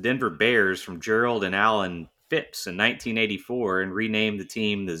purchased the Denver Bears from Gerald and Alan Phipps in 1984 and renamed the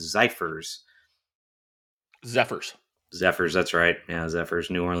team the Zephyrs. Zephyrs, that's right. Yeah, Zephyrs,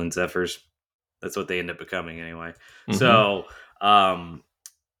 New Orleans Zephyrs. That's what they end up becoming anyway. Mm-hmm. So,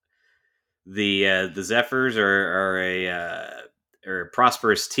 the Zephyrs are a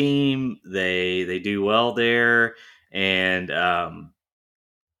prosperous team. They do well there, and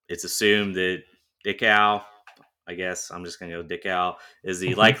it's assumed that Dickow, I guess I'm just going to go Dickow, is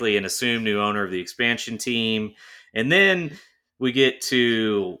the likely and assumed new owner of the expansion team. And then we get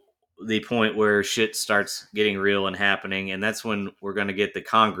to the point where shit starts getting real and happening, and that's when we're going to get the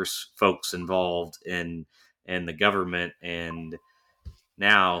Congress folks involved and the government, and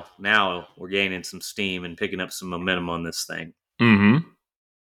now we're gaining some steam and picking up some momentum on this thing. Mm-hmm.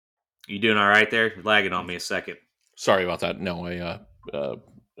 You doing all right there? You're lagging on me a second. Sorry about that. No, I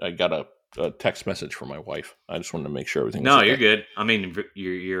got a text message from my wife. I just wanted to make sure everything was okay. You're good. I mean,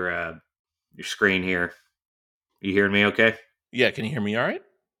 your screen here. You hearing me okay? Yeah, can you hear me all right?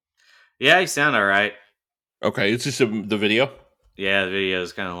 Yeah, you sound all right. Okay, it's just the video? Yeah, the video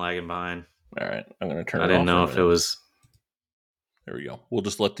is kind of lagging behind. All right, I'm going to turn it off. I didn't know if it was... There we go. We'll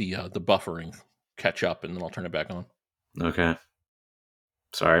just let the buffering catch up, and then I'll turn it back on. Okay.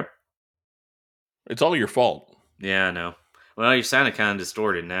 Sorry. It's all your fault. Yeah, I know. Well, you sounded kind of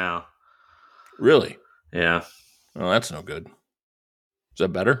distorted now. Really? Yeah. Oh, that's no good. Is that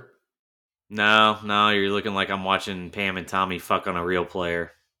better? No, you're looking like I'm watching Pam and Tommy fuck on a real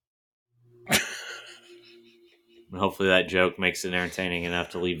player. Hopefully that joke makes it entertaining enough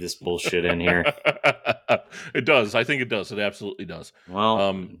to leave this bullshit in here. It does. I think it does. It absolutely does.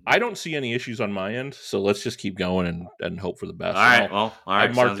 Well, I don't see any issues on my end, so let's just keep going and hope for the best. All right. All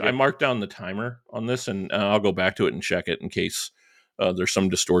right. I marked down the timer on this, and I'll go back to it and check it in case there's some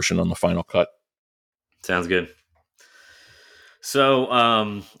distortion on the final cut. Sounds good. So,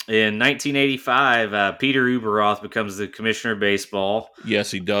 in 1985, Peter Ueberroth becomes the commissioner of baseball.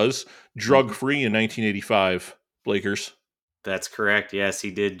 Yes, he does. Drug-free in 1985, Blakers. That's correct. Yes, he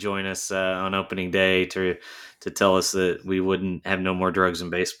did join us on opening day to tell us that we wouldn't have no more drugs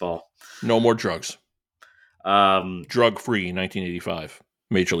in baseball. No more drugs. Drug-free in 1985,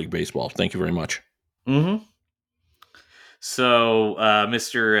 Major League Baseball. Thank you very much. Mm-hmm. So,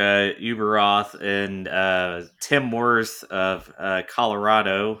 Mr. Ueberroth and Tim Worth of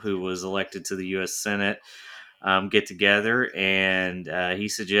Colorado, who was elected to the U.S. Senate, get together, and he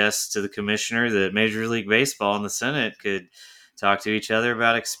suggests to the commissioner that Major League Baseball and the Senate could talk to each other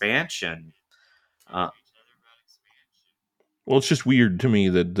about expansion. Well, it's just weird to me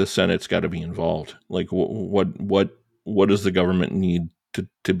that the Senate's got to be involved. Like, what does the government need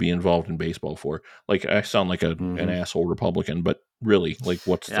to be involved in baseball for? Like, I sound like an asshole Republican, but really, like,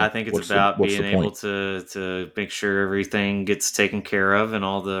 I think it's about being able to make sure everything gets taken care of and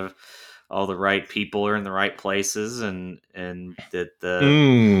all the right people are in the right places and that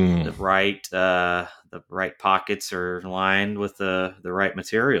the right pockets are lined with the right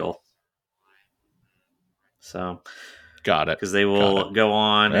material. So got it, because they will go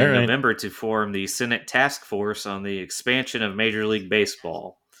on in November to form the Senate Task Force on the expansion of Major League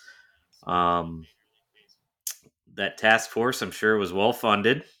Baseball. That task force, I'm sure, was well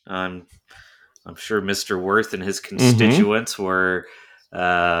funded. I'm sure Mr. Worth and his constituents were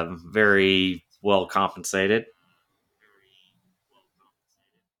very well compensated.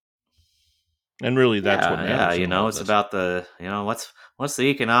 And really, that's what matters. Yeah, it's about the what's the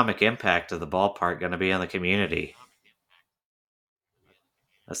economic impact of the ballpark going to be on the community?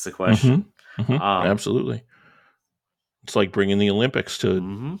 That's the question. Absolutely. It's like bringing the Olympics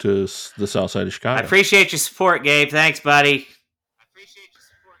to the south side of Chicago. I appreciate your support, Gabe. Thanks, buddy.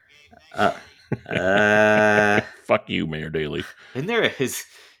 Fuck you, Mayor Daley. Isn't there is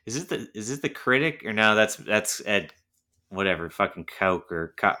it the Critic or no? That's Ed, whatever, fucking Coke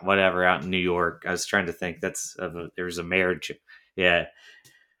or whatever out in New York. I was trying to think. There was a marriage. Yeah,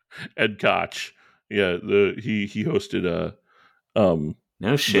 Ed Koch. Yeah, he hosted no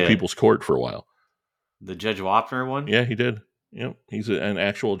shit, the People's Court for a while. The Judge Wapner one. Yeah, he did. Yep, he's an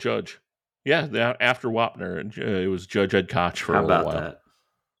actual judge. Yeah, after Wapner, it was Judge Ed Koch for a little while. That?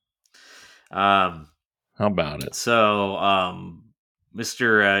 How about it? So,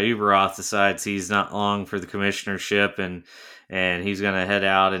 Mr. Uberoth decides he's not long for the commissionership, and he's going to head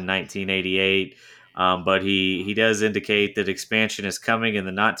out in 1988. But he does indicate that expansion is coming in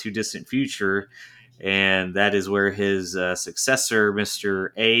the not too distant future, and that is where his successor, Mr.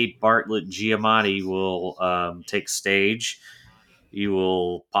 A. Bartlett Giamatti, will take stage. You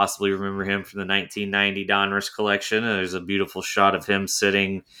will possibly remember him from the 1990 Donruss collection. There's a beautiful shot of him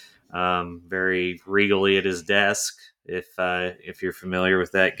sitting very regally at his desk. If you're familiar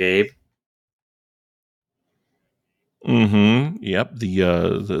with that, Gabe. Yep.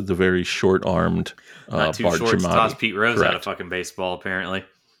 The very short armed not too Bart short to Giamatti. toss Pete Rose Correct. out of fucking baseball, apparently.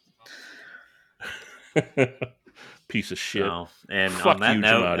 Piece of shit. No. And Fuck on that you,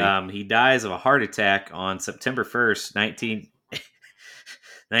 note, he dies of a heart attack on September 1st,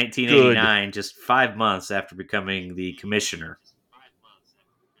 1989, Good. Just 5 months after becoming the commissioner.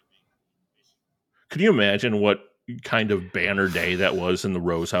 Can you imagine what kind of banner day that was in the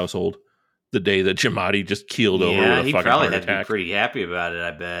Rose household? The day that Giamatti just keeled over with a fucking heart attack. Yeah, he probably had to be pretty happy about it,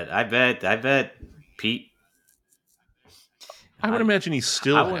 I bet Pete. I would imagine he's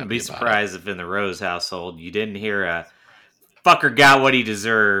still I wouldn't be surprised if in the Rose household you didn't hear a fucker got what he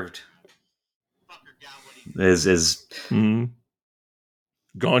deserved. Is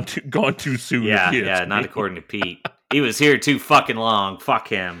gone too soon. Yeah, not according to Pete. He was here too fucking long. Fuck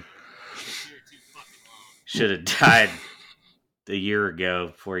him. Should have died a year ago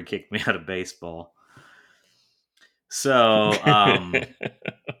before he kicked me out of baseball. So,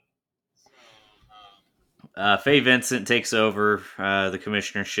 Fay Vincent takes over the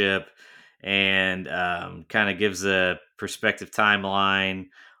commissionership and kind of gives a perspective timeline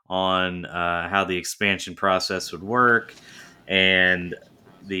on how the expansion process would work. And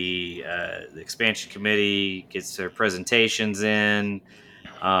the expansion committee gets their presentations in.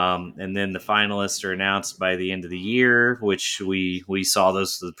 And then the finalists are announced by the end of the year, which we saw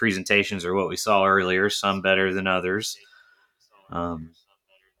the presentations are what we saw earlier, some better than others.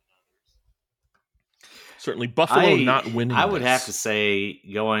 Certainly Buffalo not winning. I would have to say,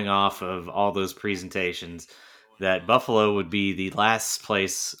 going off of all those presentations, that Buffalo would be the last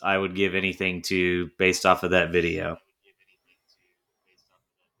place I would give anything to based off of that video.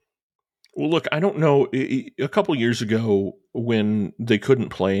 Well, look, I don't know. A couple years ago, when they couldn't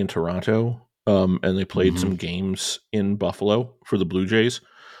play in Toronto, and they played some games in Buffalo for the Blue Jays,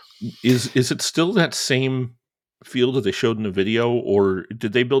 is it still that same field that they showed in the video, or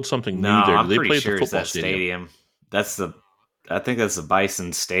did they build something new there? I'm did they pretty play sure at the it's that stadium? I think that's the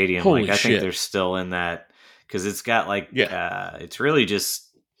Bison Stadium. Holy I shit. think they're still in that because it's got it's really just.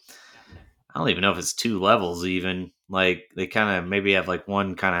 I don't even know if it's 2 levels even. Like they kind of maybe have like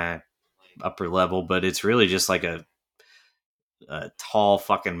one kind of upper level, but it's really just like a tall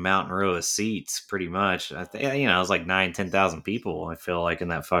fucking mountain row of seats, pretty much. I think it was like 9,000-10,000 people. I feel like in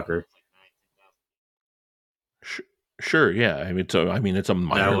that fucker. Sure, yeah. I mean, it's a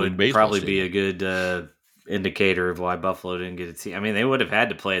minor league baseball. Probably be a good indicator of why Buffalo didn't get a team. I mean, they would have had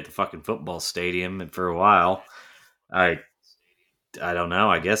to play at the fucking football stadium for a while. I don't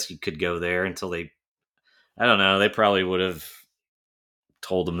know. I guess you could go there until they. I don't know. They probably would have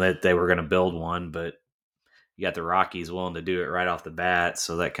told them that they were going to build one, but you got the Rockies willing to do it right off the bat,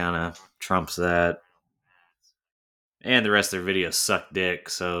 so that kind of trumps that. And the rest of their videos suck dick,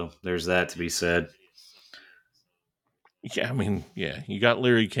 so there's that to be said. Yeah, I mean, you got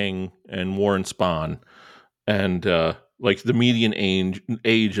Larry King and Warren Spahn, and like the median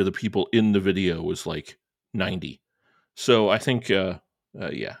age of the people in the video was like 90. So I think, I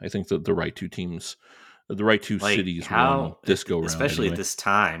think that the right two teams. The right two cities won this go round. Especially at this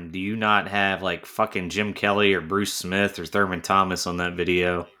time, do you not have like fucking Jim Kelly or Bruce Smith or Thurman Thomas on that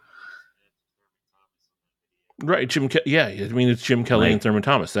video? Right, I mean it's Jim Kelly and Thurman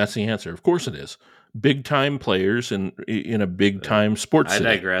Thomas. That's the answer. Of course it is. Big time players in a big time sports city.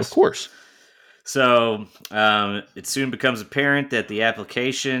 I digress. Of course. So it soon becomes apparent that the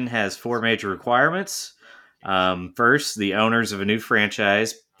application has 4 major requirements. First, the owners of a new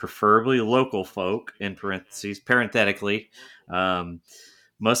franchise preferably local folk, in parenthetically,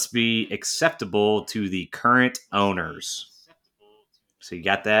 must be acceptable to the current owners. So you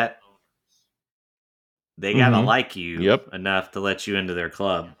got that? They got to like you Yep. enough to let you into their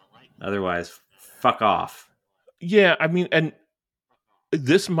club. Otherwise, fuck off. Yeah, I mean, and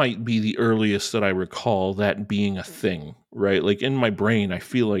this might be the earliest that I recall that being a thing, right? Like in my brain, I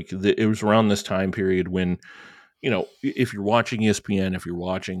feel like it was around this time period when, if you're watching ESPN, if you're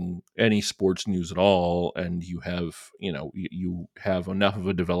watching any sports news at all, and you have, you have enough of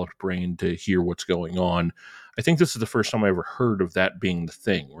a developed brain to hear what's going on, I think this is the first time I ever heard of that being the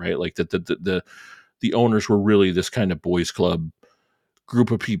thing, right? Like that the owners were really this kind of boys club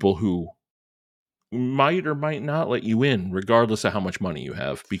group of people who might or might not let you in, regardless of how much money you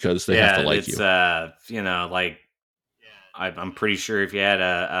have, because they have to like it's you. like I'm pretty sure if you had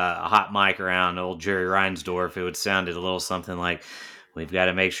a hot mic around old Jerry Reinsdorf, it would sounded a little something like, "We've got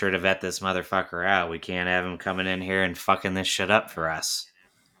to make sure to vet this motherfucker out. We can't have him coming in here and fucking this shit up for us."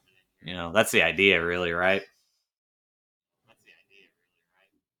 That's the idea, really, right?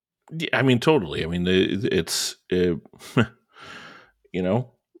 Yeah, I mean, totally. I mean, it's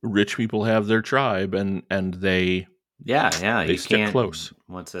rich people have their tribe, and they Yeah. they You stick can't. close.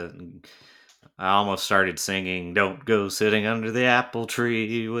 What's it? I almost started singing "Don't Go Sitting Under the Apple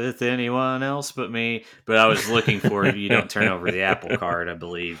Tree with Anyone Else But Me," but I was looking for "You Don't Turn Over the Apple Cart," I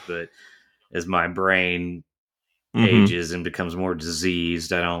believe. But as my brain ages and becomes more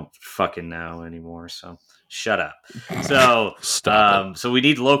diseased, I don't fucking know anymore. So shut up. So Stop it. so we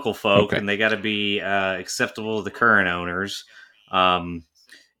need local folk, Okay. and they got to be acceptable to the current owners.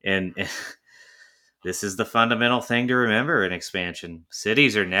 And this is the fundamental thing to remember in expansion.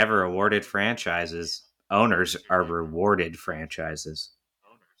 Cities are never awarded franchises. Owners are rewarded franchises.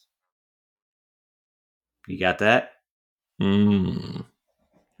 You got that?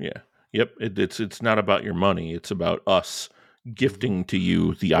 Yeah. Yep. It's not about your money. It's about us gifting to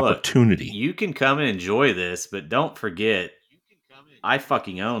you the Look, opportunity. you can come and enjoy this, but don't forget, I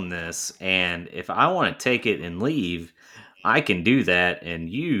fucking own this, and if I want to take it and leave, I can do that, and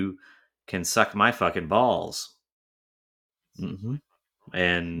you can suck my fucking balls.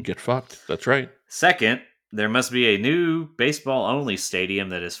 And Get fucked. That's right. second, there must be a new baseball only stadium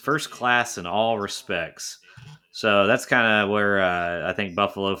that is first class in all respects. So that's kind of where I think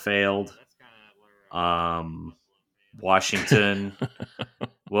Buffalo failed. Washington.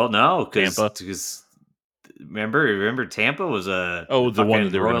 Well, no, Tampa. because remember Tampa was a Oh, the one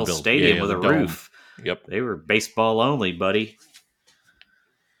that fucking they were going to Royal build. Stadium Yeah, with the a dome. roof. Yep. They were baseball only, buddy.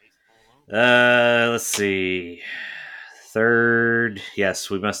 Let's see. Third, yes,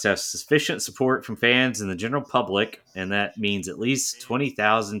 we must have sufficient support from fans and the general public, and that means at least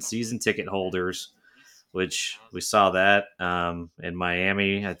 20,000 season ticket holders, which we saw that in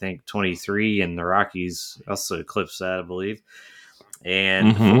Miami, I think 23, and the Rockies also eclipsed that, I believe.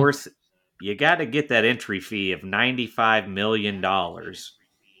 And fourth, you got to get that entry fee of $95 million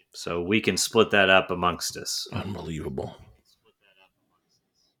so we can split that up amongst us. Unbelievable.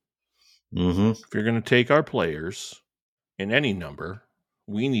 Mm-hmm. If you're going to take our players in any number,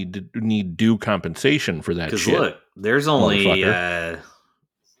 we need due compensation for that Because shit. look, there's only motherfucker.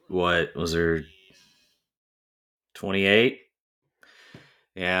 What was there? 28.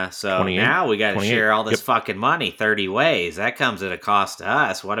 Yeah, so 28. now we got to 28. share all this Yep. fucking money 30 ways. That comes at a cost to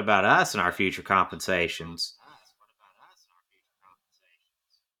us. What about us and our future compensations?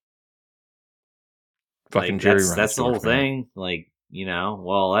 Fucking Like Jerry that's the whole Reinsdorf, man. thing. Like,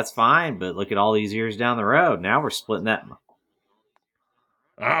 well, that's fine, but look at all these years down the road. Now we're splitting that.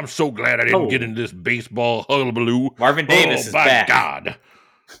 I'm so glad I didn't get into this baseball hullabaloo. Marvin Davis is by back. God.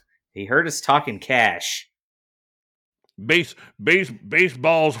 He heard us talking cash.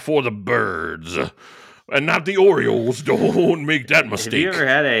 Baseball's for the birds, and not the Orioles. Don't make that mistake. Have you ever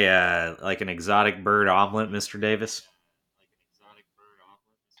had a like an exotic bird omelet, Mr. Davis?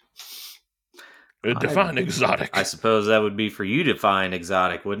 Define exotic. I suppose that would be for you to find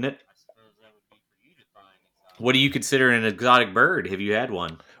exotic, wouldn't it? What do you consider an exotic bird? Have you had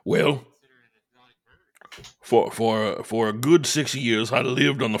one? Well, for a good 6 years, I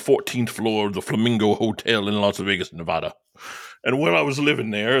lived on the 14th floor of the Flamingo Hotel in Las Vegas, Nevada. And while I was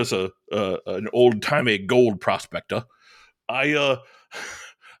living there as an old timey gold prospector, I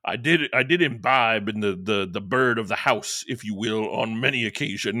did imbibe in the bird of the house, if you will, on many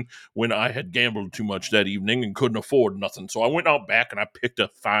occasions when I had gambled too much that evening and couldn't afford nothing. So I went out back and I picked a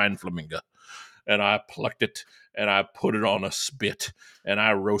fine flamingo, and I plucked it and I put it on a spit and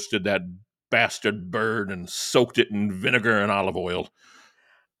I roasted that bastard bird and soaked it in vinegar and olive oil.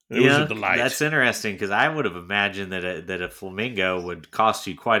 It was a delight. That's interesting because I would have imagined that a flamingo would cost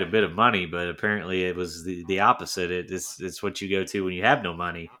you quite a bit of money, but apparently it was the opposite. It's what you go to when you have no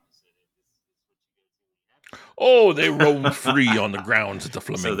money. Oh, they roamed free on the grounds at the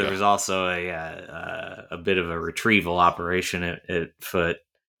So there Flamingo. was also a bit of a retrieval operation at foot.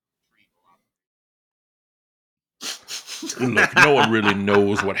 Look, no one really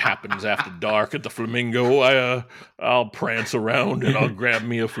knows what happens after dark at the Flamingo. I'll prance around and I'll grab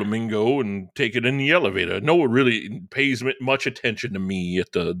me a flamingo and take it in the elevator. No one really pays much attention to me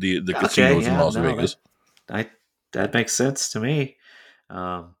at the casinos in Las Vegas. That makes sense to me.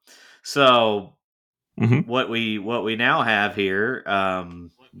 So what we now have here,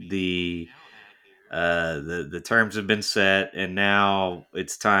 the terms have been set, and now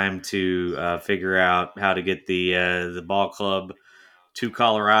it's time to figure out how to get the ball club to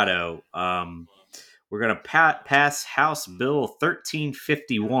Colorado. We're going to pass House Bill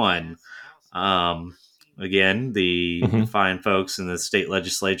 1351. Again, the fine folks in the state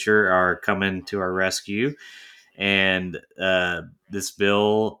legislature are coming to our rescue, and this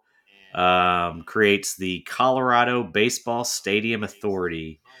bill creates the Colorado Baseball Stadium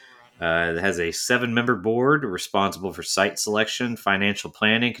Authority. It has a 7-member board responsible for site selection, financial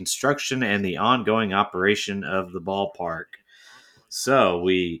planning, construction, and the ongoing operation of the ballpark. So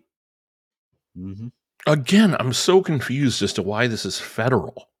we... Again, I'm so confused as to why this is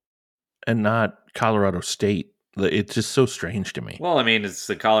federal and not Colorado state. It's just so strange to me. Well, I mean, it's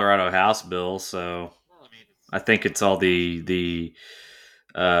the Colorado House bill, so I think it's all the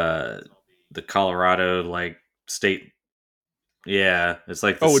Colorado like state. Yeah, it's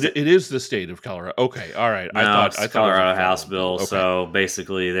like it is the state of Colorado. Okay, all right. No, I thought Colorado it was House bill. Okay. So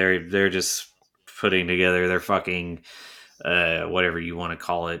basically, they're just putting together their fucking whatever you want to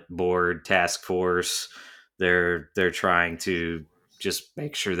call it, board, task force. They're trying to just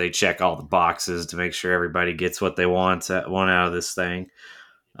make sure they check all the boxes to make sure everybody gets what they want out of this thing.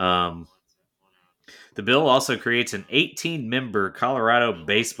 The bill also creates an 18-member Colorado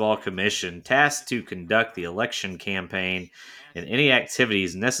Baseball Commission tasked to conduct the election campaign and any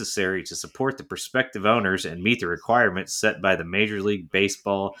activities necessary to support the prospective owners and meet the requirements set by the Major League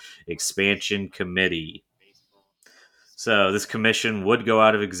Baseball Expansion Committee. So this commission would go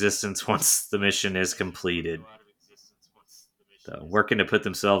out of existence once the mission is completed. So working to put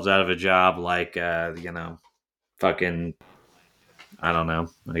themselves out of a job like, fucking, I don't know,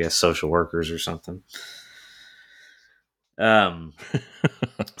 I guess social workers or something.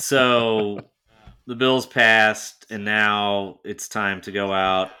 So the bill's passed, and now it's time to go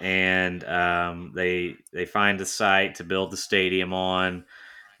out and they find a site to build the stadium on,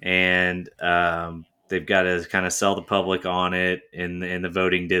 and they've got to kind of sell the public on it in the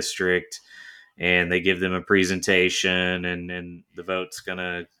voting district, and they give them a presentation, and the vote's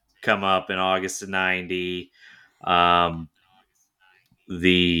gonna come up in August of '90.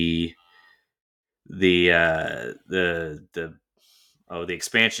 The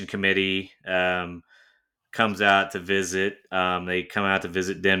expansion committee comes out to visit. They come out to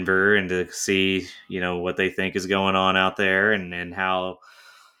visit Denver and to see, what they think is going on out there, and how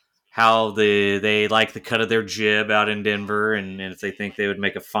they like the cut of their jib out in Denver, and if they think they would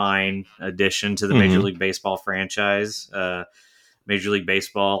make a fine addition to the Major League Baseball franchise, Major League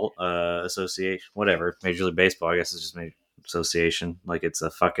Baseball Association, whatever. Major League Baseball, I guess, is just Major Association, like it's a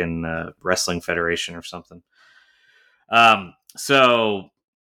fucking wrestling federation or something. So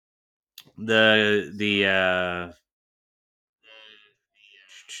the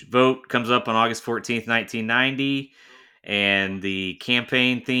vote comes up on August 14th, 1990, and the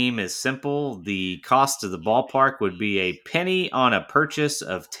campaign theme is simple. The cost of the ballpark would be a penny on a purchase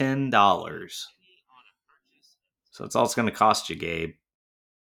of $10. So that's all it's going to cost you, Gabe.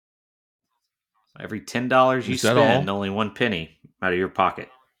 Every $10 you spend, only 1 penny out of your pocket.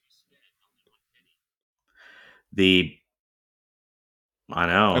 I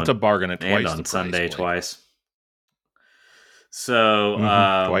know. That's a bargain at twice and on the price, Sunday boy. Twice. So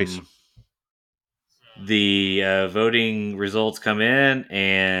twice. The voting results come in,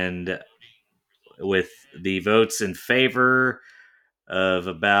 and with the votes in favor of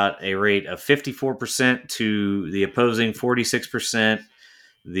about a rate of 54% to the opposing 46%,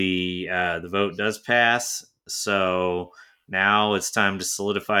 the vote does pass. So now it's time to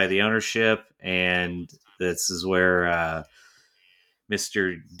solidify the ownership, and this is where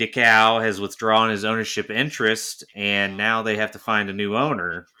Mr. Dickow has withdrawn his ownership interest, and now they have to find a new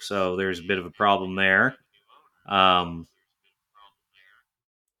owner. So there's a bit of a problem there. A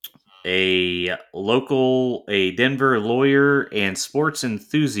Denver lawyer and sports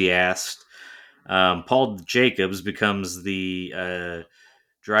enthusiast, Paul Jacobs, becomes the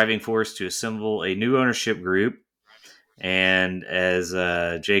driving force to assemble a new ownership group. And as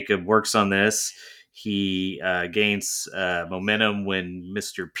Jacob works on this, he gains momentum when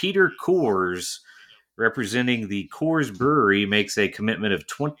Mr. Peter Coors, representing the Coors Brewery, makes a commitment of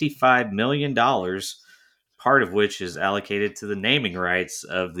 $25 million, part of which is allocated to the naming rights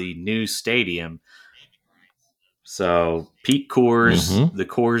of the new stadium. So Pete Coors, the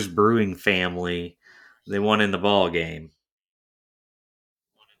Coors Brewing family, they won in the ball game.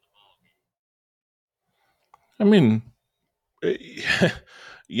 I mean,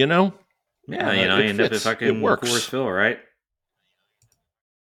 you know, yeah, you it end up at fits. fucking It works. Coorsville, right?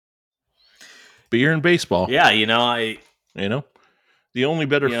 Beer and baseball. Yeah, the only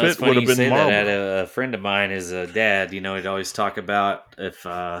better it's fit funny would have you been say that. I Marlboro. had a friend of mine, his dad. He'd always talk about if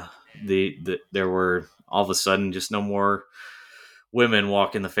there were all of a sudden just no more women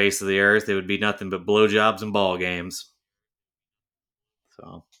walking the face of the earth, it would be nothing but blowjobs and ball games.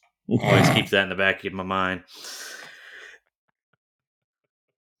 So always keep that in the back of my mind.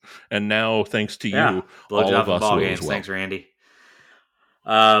 And now, thanks to you, all blowjobs of and us ball will games. as well. Thanks, Randy.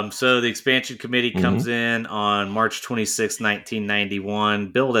 So the expansion committee comes in on March 26,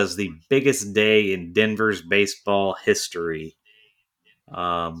 1991, billed as the biggest day in Denver's baseball history.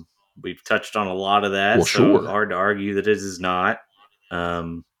 We've touched on a lot of that, Well, so sure. hard to argue that it is not.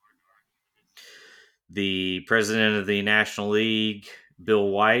 The president of the National League, Bill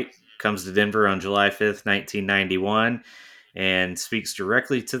White, comes to Denver on July 5th, 1991, and speaks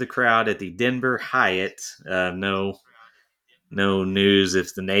directly to the crowd at the Denver Hyatt. No news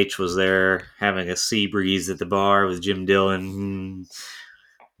if the Nate was there having a sea breeze at the bar with Jim Dillon.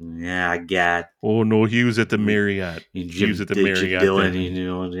 Yeah, I got. Oh no, he was at the Marriott. He was at the Marriott. Jim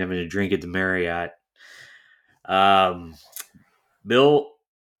Dillon, having a drink at the Marriott. Bill.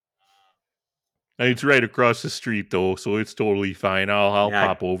 It's right across the street though, so it's totally fine. I'll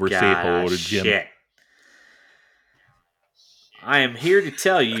pop over, say hello to Jim. Shit. I am here to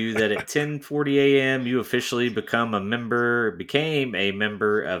tell you that at 10:40 a.m. you officially became a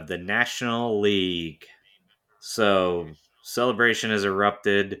member of the National League. So celebration has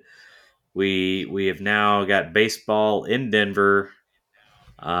erupted. We have now got baseball in Denver.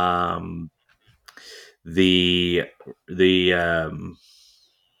 Let's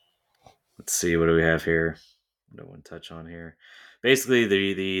see, what do we have here? What do I want to touch on here? Basically,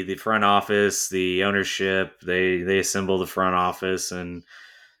 the front office, the ownership, they assemble the front office, and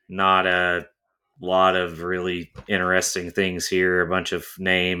not a lot of really interesting things here. A bunch of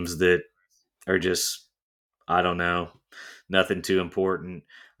names that are just, I don't know, nothing too important.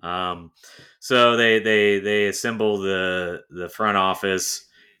 So they assemble the front office,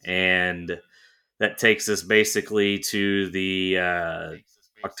 and that takes us basically to the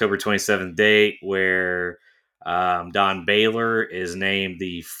October 27th date where Don Baylor is named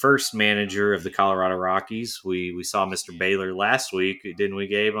the first manager of the Colorado Rockies. We saw Mr. Baylor last week, didn't we,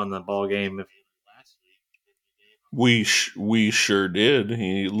 Gabe, on the ball game? We sure did.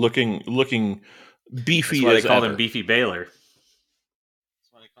 He looking beefy. That's why as they called ever. him Beefy Baylor.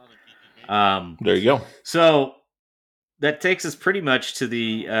 There you go. So that takes us pretty much to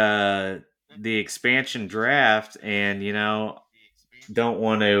the expansion draft, and don't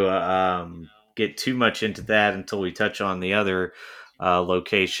want to get too much into that until we touch on the other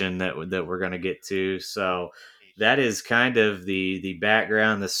location that we're going to get to. So that is kind of the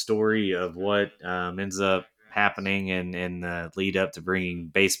background, the story of what ends up happening and the lead up to bringing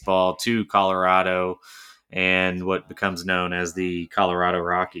baseball to Colorado and what becomes known as the Colorado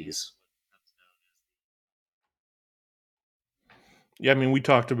Rockies. Yeah, I mean, we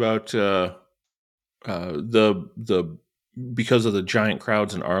talked about the because of the giant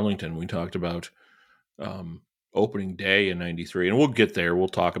crowds in Arlington. We talked about opening day in '93, and we'll get there. We'll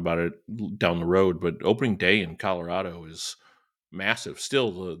talk about it down the road. But opening day in Colorado is massive.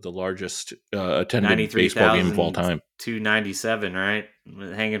 Still the largest attended baseball game of all time. 297, right?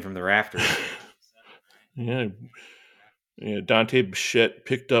 Hanging from the rafters. Yeah. Dante Bichette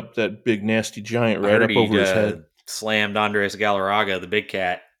picked up that big nasty giant right up over his head. Slammed Andres Galarraga, the big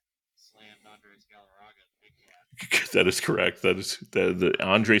cat. That is correct. That is the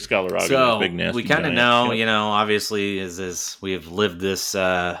Andres Galarraga, so big nasty. We kind of know, obviously, as we have lived this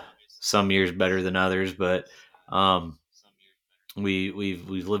some years better than others, but we've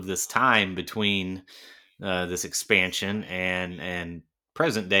lived this time between this expansion and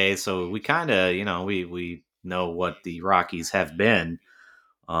present day, so we kind of we know what the Rockies have been.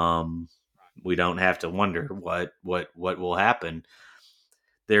 We don't have to wonder what will happen.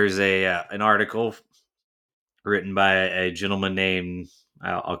 There's an article written by a gentleman named,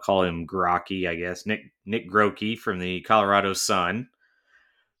 I'll call him Grocky, I guess, Nick Grocky from the Colorado Sun.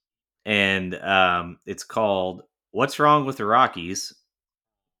 And it's called "What's Wrong with the Rockies?"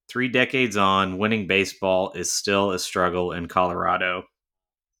 3 decades on, winning baseball is still a struggle in Colorado.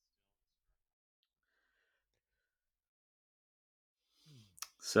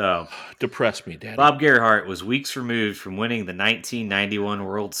 So, depress me, Daddy. Bob Gerhardt was weeks removed from winning the 1991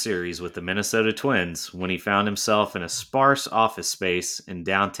 World Series with the Minnesota Twins when he found himself in a sparse office space in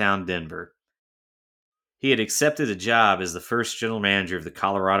downtown Denver. He had accepted a job as the first general manager of the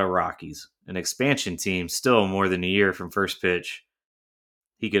Colorado Rockies, an expansion team still more than a year from first pitch.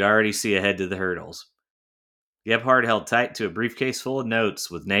 He could already see ahead to the hurdles. Gebhardt held tight to a briefcase full of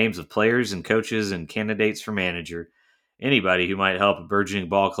notes with names of players and coaches and candidates for manager, anybody who might help a burgeoning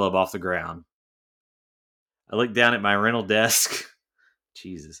ball club off the ground. I looked down at my rental desk.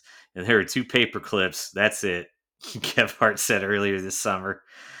 Jesus. And there were 2 paper clips. That's it, Gebhardt said earlier this summer.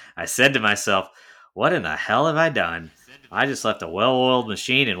 I said to myself, what in the hell have I done? I just left a well-oiled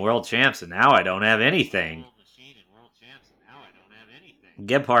machine in world champs, and now I don't have anything.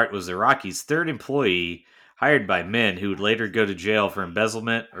 Gebhardt was the Rockies' 3rd employee, hired by men who would later go to jail for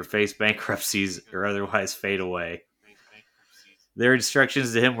embezzlement or face bankruptcies or otherwise fade away. Their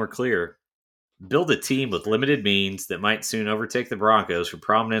instructions to him were clear. Build a team with limited means that might soon overtake the Broncos for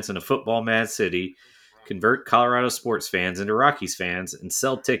prominence in a football-mad city, convert Colorado sports fans into Rockies fans, and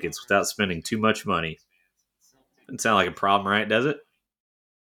sell tickets without spending too much money. Doesn't sound like a problem, right, does it?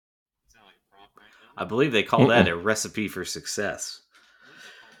 I believe they call that a recipe for success.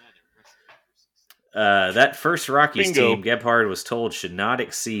 That first Rockies team, Gebhardt was told, should not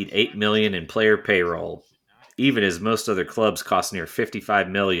exceed $8 million in player payroll, even as most other clubs cost near $55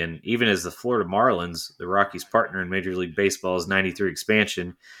 million, even as the Florida Marlins, the Rockies' partner in Major League Baseball's 93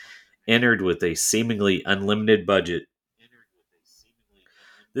 expansion, entered with a seemingly unlimited budget.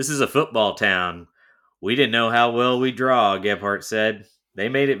 This is a football town. We didn't know how well we draw, Gebhardt said. They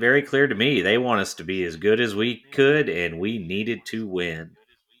made it very clear to me they want us to be as good as we could, and we needed to win.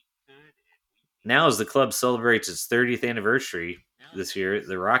 Now, as the club celebrates its 30th anniversary this year,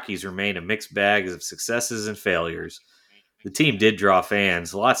 the Rockies remain a mixed bag of successes and failures. The team did draw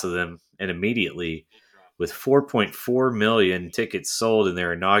fans, lots of them, and immediately, with 4.4 million tickets sold in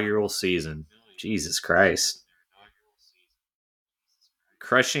their inaugural season. Jesus Christ.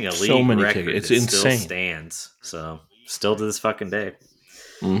 Crushing a league record that still stands. So, still to this fucking day.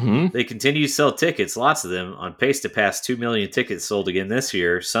 Mm-hmm. They continue to sell tickets, lots of them, on pace to pass 2 million tickets sold again this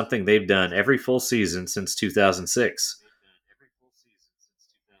year, something they've done every full season since 2006.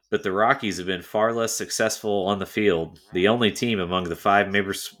 But the Rockies have been far less successful on the field, the only team among the 5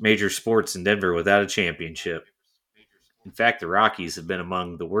 major sports in Denver without a championship. In fact, the Rockies have been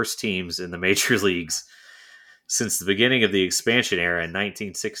among the worst teams in the major leagues. Since the beginning of the expansion era in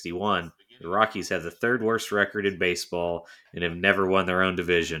 1961, the Rockies have the 3rd worst record in baseball and have never won their own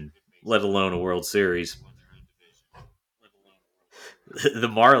division, let alone a World Series. The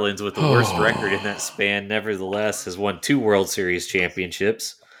Marlins, with the worst record in that span, nevertheless has won 2 World Series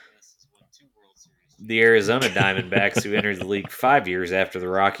championships. The Arizona Diamondbacks, who entered the league 5 years after the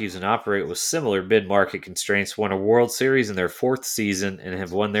Rockies and operate with similar mid-market constraints, won a World Series in their 4th season and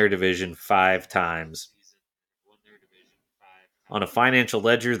have won their division 5 times. On a financial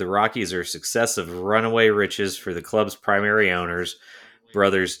ledger, the Rockies are a success of runaway riches for the club's primary owners,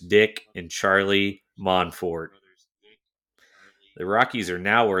 brothers Dick and Charlie Monfort. The Rockies are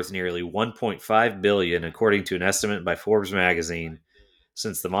now worth nearly $1.5 billion, according to an estimate by Forbes magazine.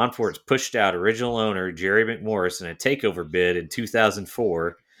 Since the Monforts pushed out original owner Jerry McMorris in a takeover bid in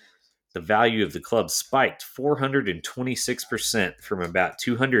 2004, the value of the club spiked 426% from about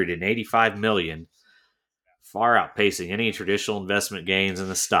 $285 million, far outpacing any traditional investment gains in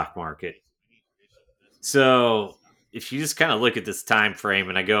the stock market. So, if you just kind of look at this time frame,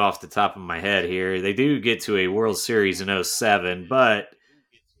 and I go off the top of my head here, they do get to a World Series in 2007, but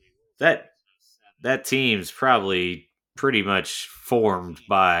that team's probably pretty much formed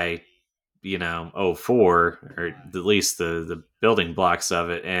by 2004, or at least the building blocks of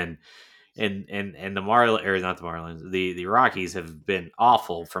it, and the Marlins, or not the Marlins, the Rockies have been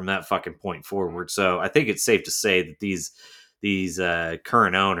awful from that fucking point forward. So I think it's safe to say that these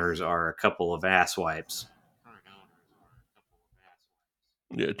current owners are a couple of asswipes.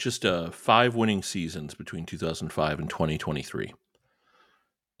 Yeah, just 5 winning seasons between 2005 and 2023.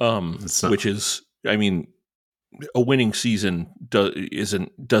 Which is, I mean, a winning season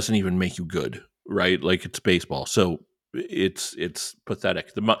doesn't even make you good, right? Like, it's baseball, so it's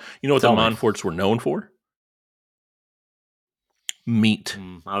pathetic. You know what the Monforts were known for? Meat.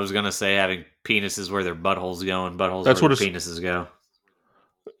 I was gonna say having penises where their buttholes go, and buttholes where their penises go.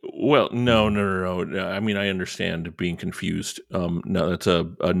 Well, no. I mean, I understand being confused. No, that's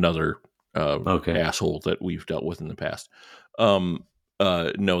another Okay. asshole that we've dealt with in the past. Um,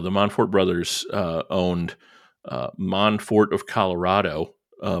 no, the Montfort brothers owned Montfort of Colorado,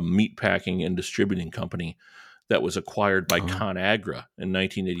 a meatpacking and distributing company that was acquired by Oh. ConAgra in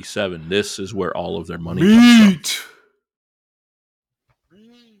 1987. This is where all of their money comes from.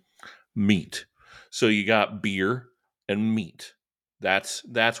 Meat. So you got beer and meat. That's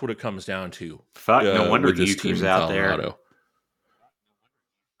what it comes down to Fuck, no wonder with this team Euchre's in out there. Colorado.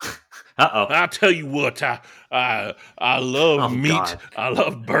 Uh-oh. I'll tell you what, I love meat. God. I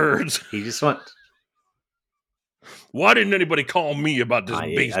love birds. He just went. Why didn't anybody call me about this I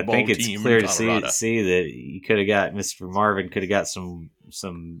baseball think it's team in clear to Colorado? see that you could have got Mr. Marvin could have got some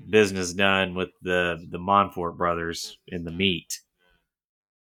business done with the Montfort brothers in the meat.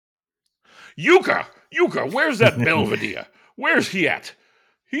 Yuka, where's that Belvedere? Where's he at?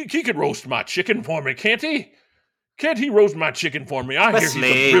 He could roast my chicken for me, can't he? Can't he roast my chicken for me? I hear he's a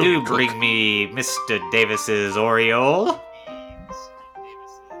Wesley, brilliant do cook. bring me Mr. Davis's Oriole.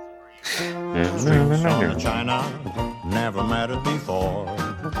 China never mattered before.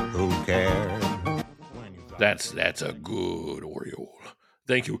 Who cared? That's a good Oriole.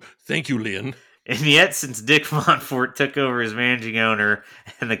 Thank you, Lynn. And yet, since Dick Montfort took over as managing owner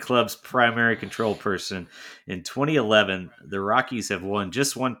and the club's primary control person in 2011, the Rockies have won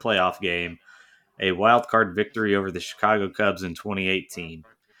just one playoff game, a wild card victory over the Chicago Cubs in 2018.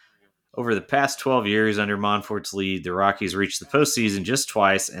 Over the past 12 years under Montfort's lead, the Rockies reached the postseason just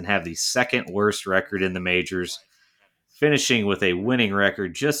twice and have the second worst record in the majors, finishing with a winning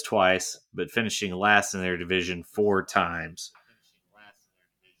record just twice, but finishing last in their division 4 times.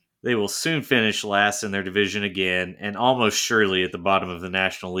 They will soon finish last in their division again, and almost surely at the bottom of the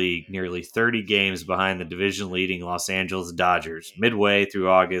National League, nearly 30 games behind the division-leading Los Angeles Dodgers, midway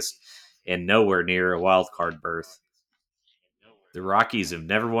through August, and nowhere near a wild card berth. The Rockies have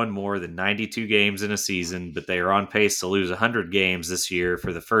never won more than 92 games in a season, but they are on pace to lose 100 games this year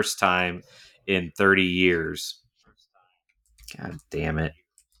for the first time in 30 years. God damn it.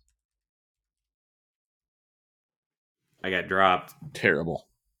 I got dropped. Terrible.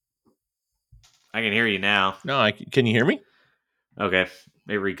 I can hear you now. No, can you hear me? Okay.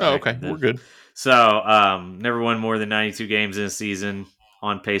 It reconnected. Okay. We're good. So, never won more than 92 games in a season.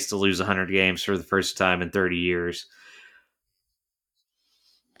 On pace to lose 100 games for the first time in 30 years.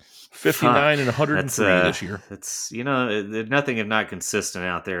 59 and 103 this year. It's nothing if not consistent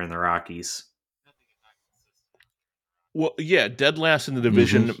out there in the Rockies. Well, yeah, dead last in the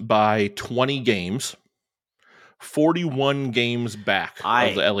division by 20 games. 41 games back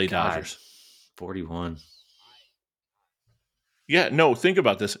of the LA Dodgers. 41. Yeah, no, think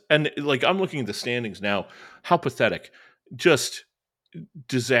about this. And I'm looking at the standings now. How pathetic. Just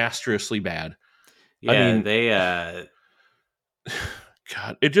disastrously bad. Yeah, I mean, they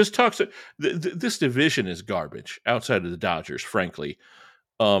God, it just talks. This division is garbage outside of the Dodgers, frankly.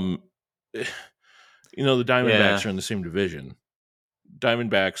 The Diamondbacks are in the same division.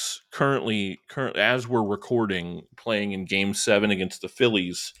 Diamondbacks currently, as we're recording, playing in Game 7 against the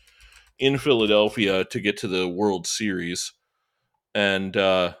Phillies in Philadelphia to get to the World Series. And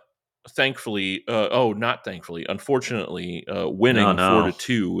unfortunately, winning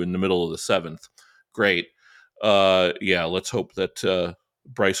 4-2 in the middle of the 7th. Great. Let's hope that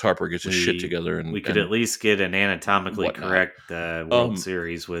Bryce Harper gets his shit together. And we could at least get an anatomically whatnot. Correct World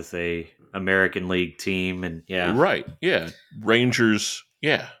Series with a American League team. And right. Yeah. Rangers.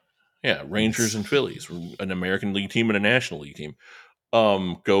 Yeah. Rangers and Phillies, an American League team and a National League team.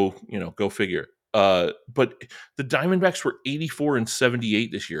 Go figure. But the Diamondbacks were 84 and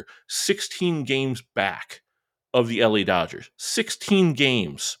 78 this year, 16 games back of the LA Dodgers, 16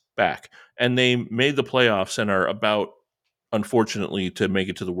 games back. And they made the playoffs and are about, unfortunately, to make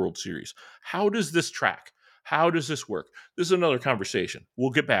it to the World Series. How does this track? How does this work? This is another conversation. We'll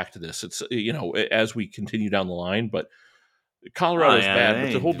get back to this. It's, as we continue down the line, but Colorado's bad,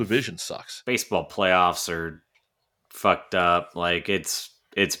 but the whole division sucks. Baseball playoffs are fucked up. Like it's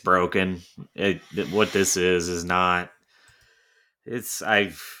broken. What this is not. It's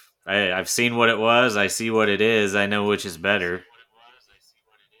I've seen what it was. I see what it is. I know which is better.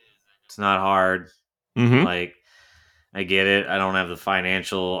 It's not hard. Mm-hmm. Like I get it. I don't have the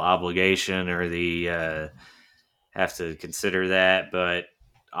financial obligation or the have to consider that, but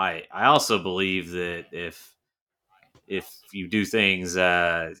I also believe that if you do things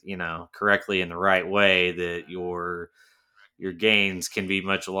correctly in the right way, that your gains can be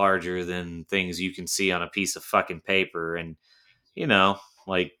much larger than things you can see on a piece of fucking paper, and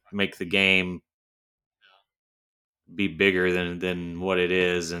make the game be bigger than what it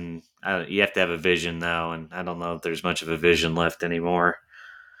is. And you have to have a vision, though, and I don't know if there's much of a vision left anymore.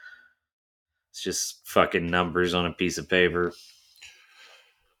 It's just fucking numbers on a piece of paper.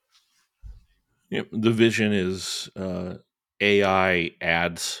 Yep, the vision is AI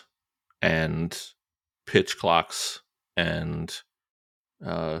ads and pitch clocks and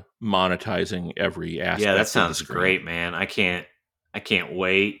monetizing every aspect. Yeah, that of the sounds screen. great, man. I can't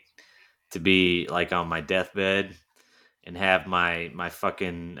wait to be like on my deathbed and have my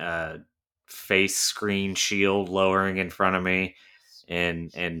fucking face screen shield lowering in front of me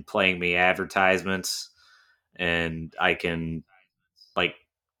and playing me advertisements, and I can, like,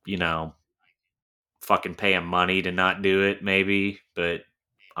 you know, fucking pay him money to not do it, maybe, but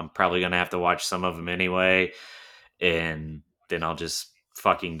I'm probably gonna have to watch some of them anyway, and then I'll just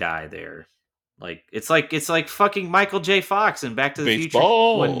fucking die there. Like it's like fucking Michael J. Fox in Back to the Future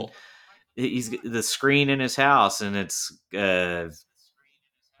when Baseball. he's the screen in his house and it's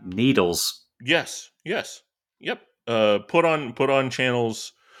needles. Yes. Yep. Put on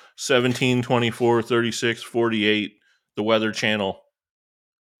channels 17, 24, 36, 48, the Weather Channel.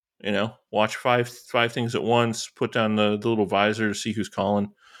 Watch five things at once, put down the little visor to see who's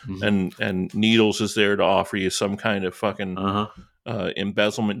calling. Mm-hmm. And Needles is there to offer you some kind of fucking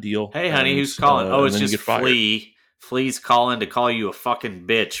embezzlement deal. Hey, honey, who's calling? Oh, it's just Flea. Flea's calling to call you a fucking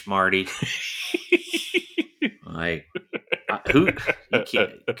bitch, Marty. Like, who?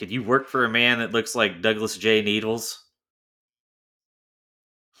 Could you work for a man that looks like Douglas J. Needles?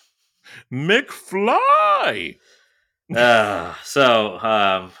 McFly. So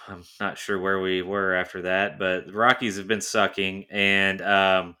I'm not sure where we were after that, but the Rockies have been sucking, and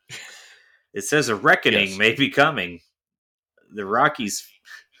it says a reckoning may be coming. The Rockies.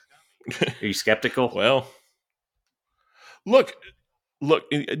 Are you skeptical? Well, look. But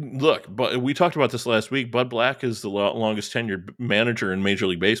we talked about this last week. Bud Black is the longest tenured manager in Major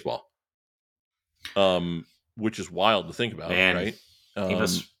League Baseball. Which is wild to think about, right?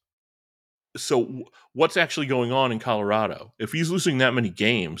 So what's actually going on in Colorado? If he's losing that many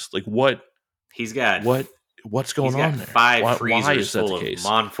games, like he's got what's going on there? 5 freezers full of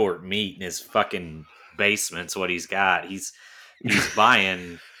Montfort meat in his fucking basement's what he's got. He's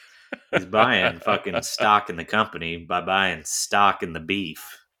buying fucking stock in the company by buying stock in the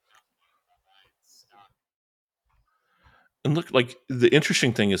beef. And look, like the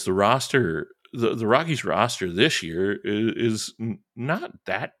interesting thing is the roster, the Rockies roster this year is not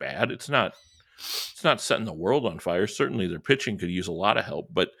that bad. It's not setting the world on fire. Certainly their pitching could use a lot of help,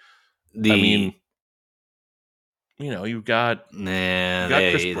 but I mean, you've got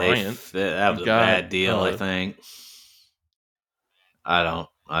Chris Bryant. That was a bad deal, I think. I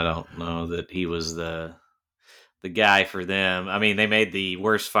don't know that he was the guy for them. I mean, they made the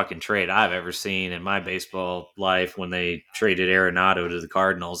worst fucking trade I've ever seen in my baseball life when they traded Arenado to the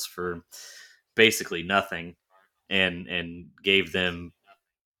Cardinals for basically nothing and gave them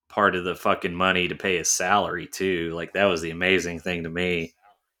part of the fucking money to pay his salary too. Like, that was the amazing thing to me.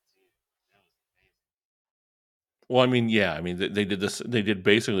 Well, I mean, they did this. They did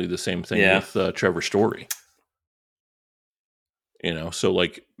basically the same thing with Trevor Story. So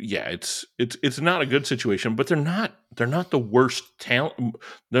like, it's not a good situation, but they're not the worst talent.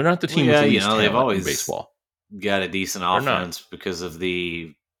 They're not the team with the least talent they've always in baseball. Got a decent offense because of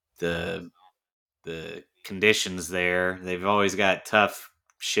the conditions there. They've always got tough,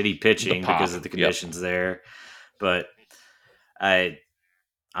 shitty pitching because of the conditions there. But I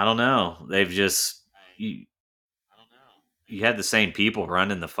don't know. They've just you had the same people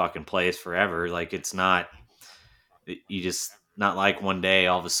running the fucking place forever. Like, it's not not like one day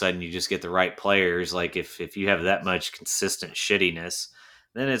all of a sudden you just get the right players. Like, if you have that much consistent shittiness,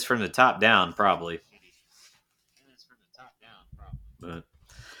 then it's from the top down probably. But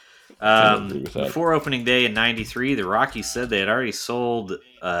before opening day in '93, the Rockies said they had already sold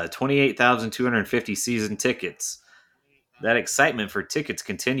 28,250 season tickets. That excitement for tickets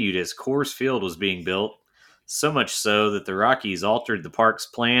continued as Coors Field was being built, so much so that the Rockies altered the park's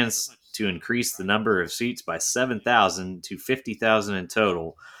plans to increase the number of seats by 7,000 to 50,000 in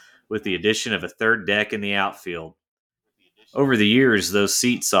total, with the addition of a third deck in the outfield. Over the years, those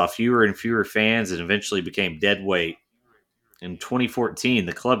seats saw fewer and fewer fans and eventually became dead weight. In 2014,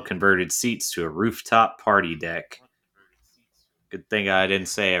 the club converted seats to a rooftop party deck. Good thing I didn't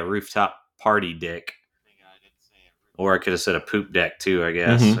say a rooftop party deck. Or I could have said a poop deck too, I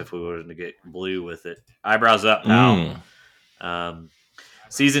guess, if we wanted to get blue with it. Eyebrows up, pal.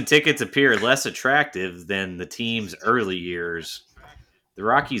 Season tickets appear less attractive than the team's early years. The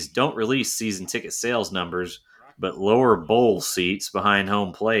Rockies don't release season ticket sales numbers, but lower bowl seats behind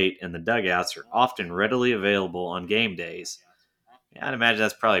home plate and the dugouts are often readily available on game days. Yeah, I'd imagine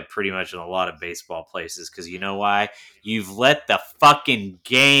that's probably pretty much in a lot of baseball places, because you know why? You've let the fucking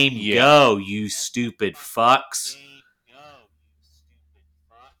game go, you stupid fucks.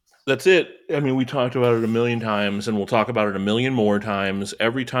 That's it. I mean, we talked about it a million times, and we'll talk about it a million more times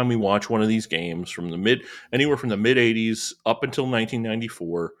every time we watch one of these games from anywhere from the mid 80s up until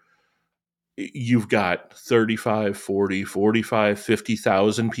 1994. You've got 35, 40, 45,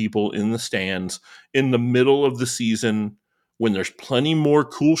 50,000 people in the stands in the middle of the season when there's plenty more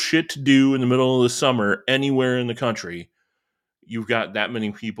cool shit to do in the middle of the summer anywhere in the country. You've got that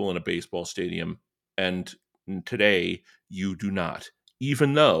many people in a baseball stadium, and today you do not.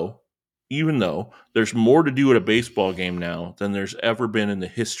 Even though there's more to do at a baseball game now than there's ever been in the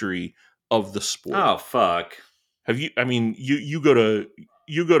history of the sport. Oh fuck. Have you? I mean, you go to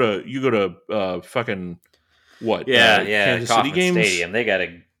fucking what? Kansas City games. Stadium. They got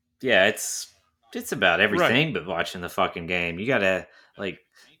a it's about everything but watching the fucking game. You gotta they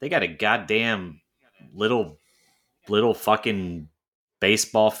got a goddamn little fucking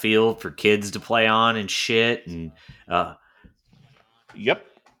baseball field for kids to play on and shit. And yep.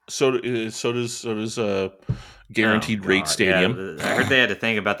 So does Guaranteed Rate Stadium. Yeah, I heard they had to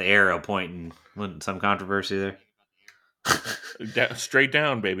think about the arrow pointing. Wasn't some controversy there? Straight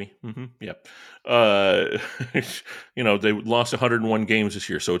down, baby. Mm-hmm. Yep. They lost 101 games this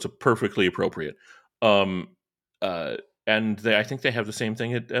year, so it's perfectly appropriate. And I think they have the same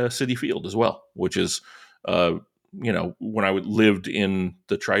thing at Citi Field as well, which is, when I lived in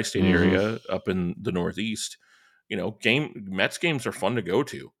the tri-state area up in the Northeast, Mets games are fun to go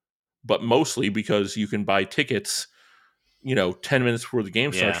to, but mostly because you can buy tickets, 10 minutes before the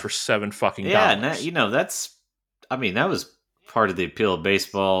game starts for $7 fucking dollars. Yeah, and that was part of the appeal of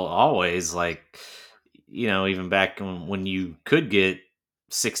baseball always. Even back when you could get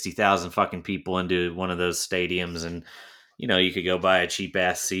 60,000 fucking people into one of those stadiums, and you could go buy a cheap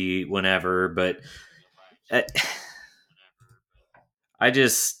ass seat whenever. But I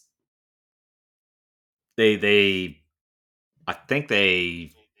think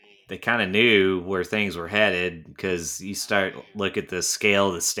they kind of knew where things were headed, because you start look at the scale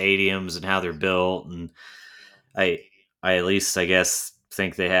of the stadiums and how they're built, and I at least I guess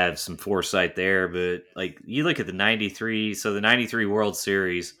think they have some foresight there. But you look at the 93, so the 93 World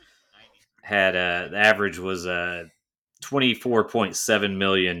Series had the average was 24.7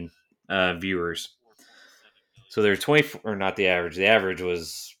 million viewers. So there's 20, or not the average. The average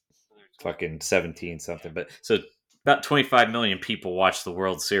was fucking 17 something, but so about 25 million people watched the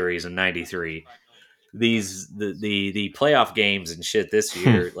World Series in 93. The playoff games and shit this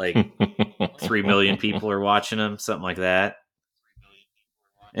year, 3 million people are watching them, something like that.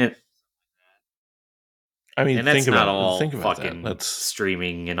 And I mean, and that's not all think about fucking that. That's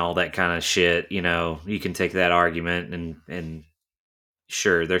streaming and all that kind of shit. You can take that argument and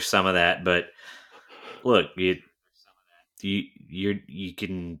sure, there's some of that, but look, you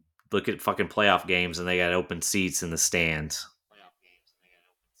can look at fucking playoff games and they got open seats in the stands.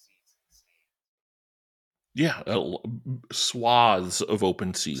 Yeah, swaths of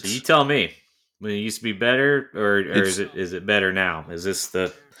open seats. So you tell me, when it used to be better, or is it better now? Is this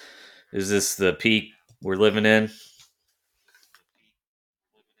the peak we're living in?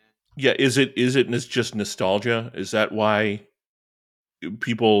 Yeah, is it just nostalgia? Is that why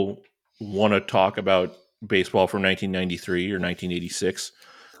people want to talk about baseball from 1993 or 1986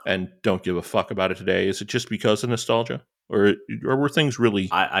 and don't give a fuck about it today? Is it just because of nostalgia, or were things really?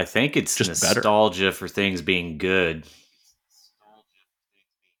 I think it's just nostalgia better for things being good.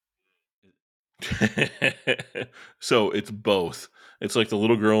 So it's both. It's like the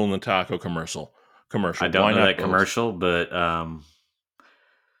little girl in the taco commercial. I don't know that commercial, but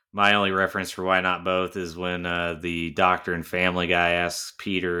my only reference for why not both is when the doctor and Family Guy asks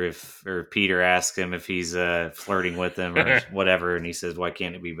Peter Peter asks him if he's flirting with him or whatever, and he says, "Why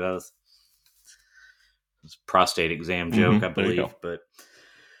can't it be both?" It's a prostate exam joke, I believe. But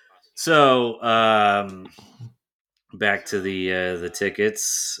so back to the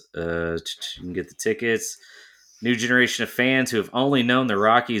tickets. You can get the tickets. New generation of fans who have only known the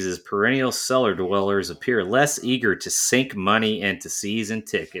Rockies as perennial cellar dwellers appear less eager to sink money into season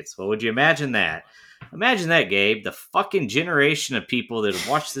tickets. Well, would you imagine that? Imagine that, Gabe. The fucking generation of people that have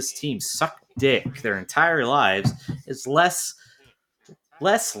watched this team suck dick their entire lives is less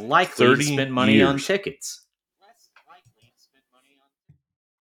likely to spend money on tickets.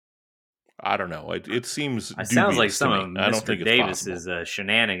 I don't know. It seems. It sounds like some of I don't think Mr. Davis's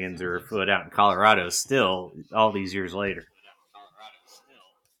shenanigans are afoot out in Colorado still, all these years later.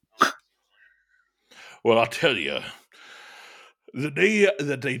 Well, I'll tell you, the day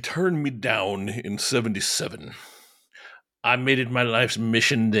that they turned me down in '77, I made it my life's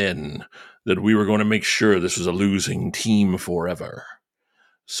mission then that we were going to make sure this was a losing team forever.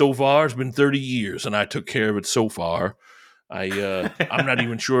 So far, it's been 30 years, and I took care of it so far. I'm not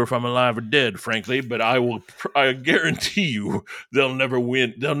even sure if I'm alive or dead, frankly, but I guarantee you they'll never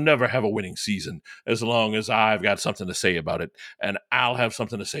win. They'll never have a winning season as long as I've got something to say about it. And I'll have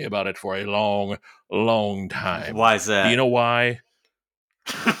something to say about it for a long, long time. Why is that? Do you know why?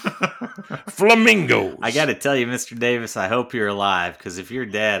 Flamingos. I got to tell you, Mr. Davis, I hope you're alive, because if you're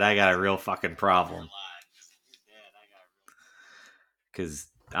dead, I got a real fucking problem. Because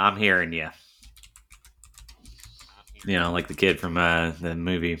I'm hearing you. You know, like the kid from the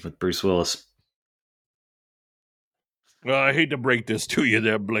movie with Bruce Willis. Well, I hate to break this to you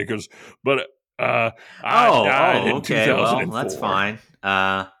there, Blakers, but I died in 2004. Well, that's fine.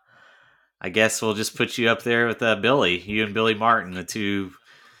 I guess we'll just put you up there with Billy. You and Billy Martin, the two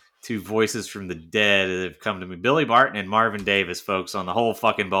voices from the dead that have come to me. Billy Martin and Marvin Davis, folks, on the whole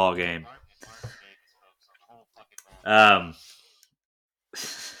fucking ball game.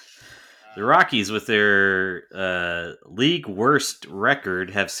 The Rockies, with their league worst record,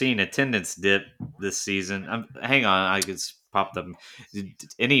 have seen attendance dip this season. Hang on, I could pop them.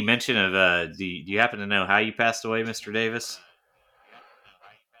 Any mention of? Do you happen to know how you passed away, Mr. Davis?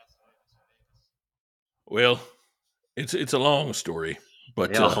 Well, it's a long story,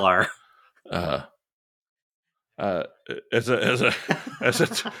 but they all are. As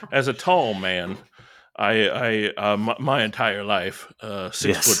a tall man, my entire life,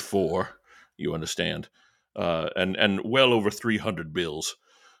 6'4", you understand, and well over 300 bills.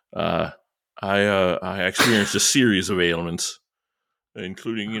 I experienced a series of ailments,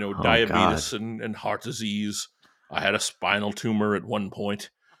 including diabetes and heart disease. I had a spinal tumor at one point,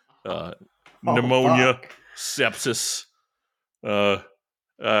 pneumonia, sepsis. I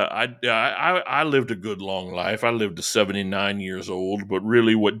lived a good long life. I lived to 79 years old, but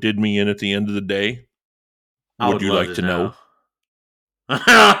really what did me in at the end of the day? Would you like to know? You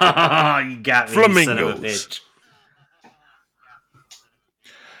got me, Flamingos. You son of a bitch.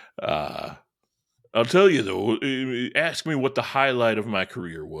 I'll tell you though, ask me what the highlight of my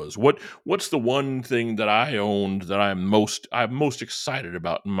career was. What's the one thing that I owned that I'm most excited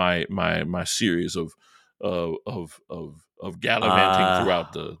about in my series of gallivanting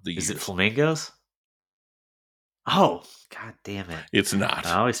throughout the years. Is it Flamingos? Oh, god damn it. It's not.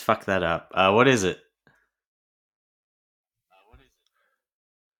 I always fuck that up. What is it?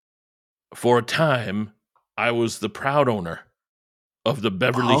 For a time, I was the proud owner of the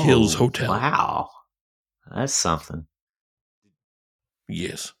Beverly Hills Hotel. Wow. That's something.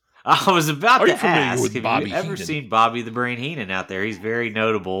 Yes. I was about to ask, have you ever Heenan? Seen Bobby the Brain Heenan out there? He's very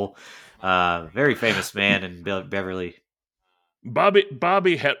notable, very famous man in Beverly.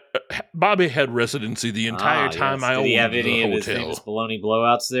 Bobby had residency the entire time I owned the hotel. Did he have any of his famous baloney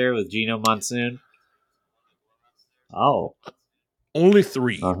blowouts there with Gino Monsoon? Oh. Only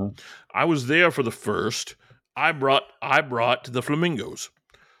 3. Uh-huh. I was there for the first. I brought the Flamingos.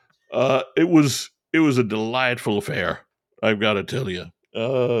 It was a delightful affair, I've got to tell you.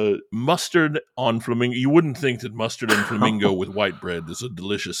 Mustard on flamingo. You wouldn't think that mustard and flamingo with white bread is a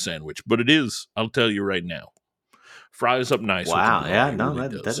delicious sandwich, but it is. I'll tell you right now. Fries up nice. Wow, yeah, no, really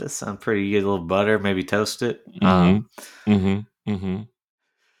that does sound pretty good. A little butter, maybe toast it.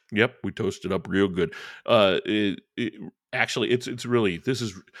 Yep, we toast it up real good. Actually, it's really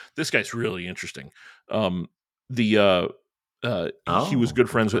this guy's really interesting. He was good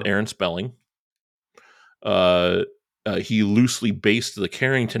friends with Aaron Spelling. He loosely based the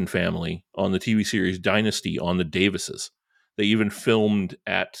Carrington family on the TV series Dynasty on the Davises. They even filmed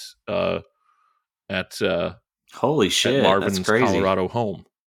at holy shit, at Marvin's that's crazy. Colorado home.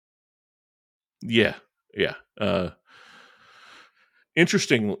 Yeah.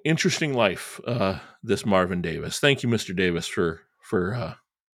 Interesting life. This Marvin Davis. Thank you, Mr. Davis, for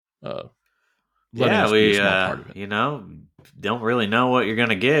letting us be a small part of it. Don't really know what you're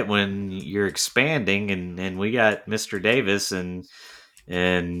gonna get when you're expanding, and we got Mr. Davis and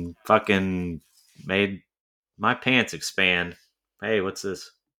fucking made my pants expand. Hey, what's this?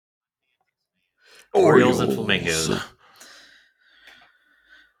 Orioles and Flamingos.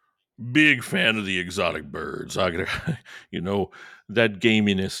 Big fan of the exotic birds. That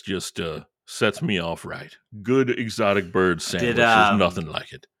gaminess just sets me off right. Good exotic bird sandwich. There's nothing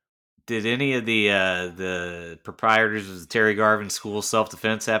like it. Did any of the proprietors of the Terry Garvin School of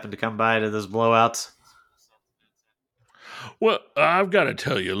Self-Defense happen to come by to those blowouts? Well, I've got to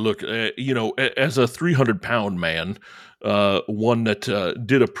tell you, look, as a 300-pound man, one that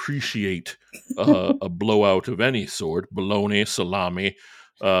did appreciate a blowout of any sort, bologna, salami,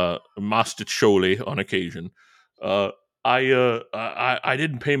 masticcioli on occasion. I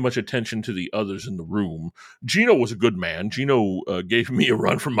didn't pay much attention to the others in the room. Gino was a good man. Gino gave me a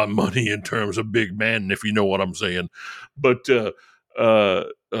run for my money in terms of big man, if you know what I'm saying. But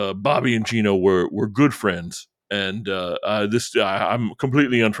Bobby and Gino were good friends. And I'm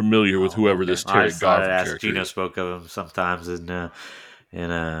completely unfamiliar with whoever this I Terry just thought I'd Garvin ask. character Gino is. spoke of him sometimes in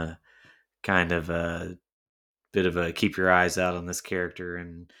a kind of a bit of a keep your eyes out on this character.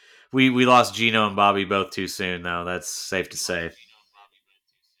 And we lost Gino and Bobby both too soon, though. That's safe to say.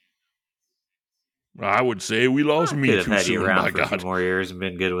 I would say we lost I me could have too had you soon, around by for a few God. more years and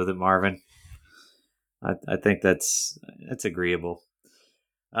been good with it, Marvin. I think that's agreeable.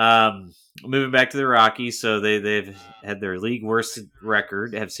 Moving back to the Rockies, so they've had their league worst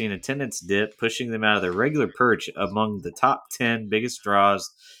record, have seen attendance dip, pushing them out of their regular perch among the top 10 biggest draws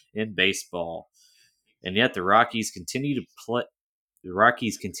in baseball. And yet the Rockies continue to play. The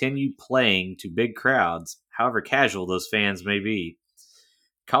Rockies continue playing to big crowds, however casual those fans may be.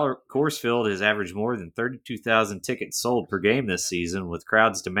 Coors Field has averaged more than 32,000 tickets sold per game this season, with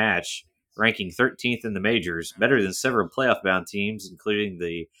crowds to match, ranking 13th in the majors, better than several playoff-bound teams, including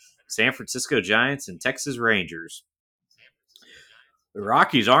the San Francisco Giants and Texas Rangers. The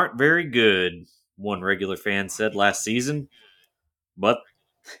Rockies aren't very good, one regular fan said last season, but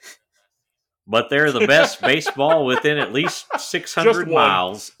they're the best baseball within at least 600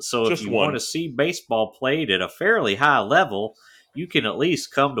 miles. So if you want to see baseball played at a fairly high level, you can at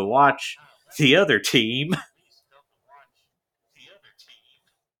least come to watch the other team.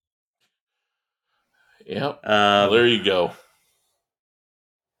 Yep. Well, there you go.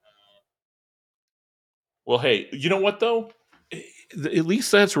 Well, hey, you know what, though? At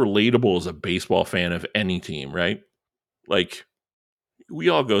least that's relatable as a baseball fan of any team, right? Like, we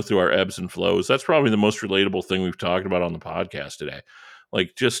all go through our ebbs and flows. That's probably the most relatable thing we've talked about on the podcast today.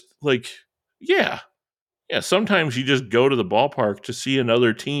 Yeah, sometimes you just go to the ballpark to see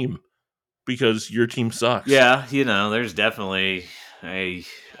another team because your team sucks. Yeah, there's definitely I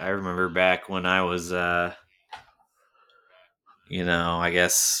remember back when I was I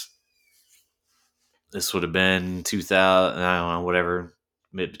guess this would have been 2000, I don't know, whatever,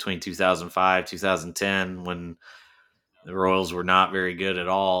 between 2005, 2010, when the Royals were not very good at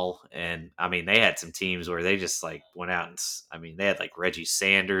all. And I mean, they had some teams where they just like went out and, I mean, they had like Reggie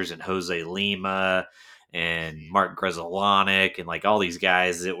Sanders and Jose Lima and Mark Grudzielanek and like all these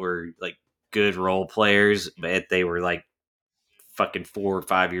guys that were like good role players, but they were like fucking 4 or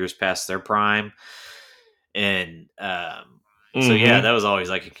 5 years past their prime. And so yeah, that was always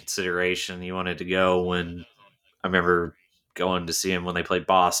like a consideration. You wanted to go when I remember going to see him when they played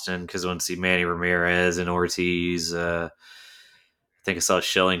Boston because I wanted to see Manny Ramirez and Ortiz. I think I saw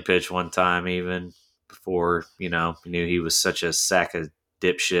Schilling pitch one time even before, knew he was such a sack of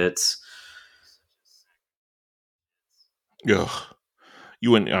dipshits. Ugh.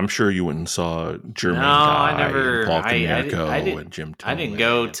 I'm sure you went and saw Jermaine Guy and Paul Konerko and Jim Thome. I didn't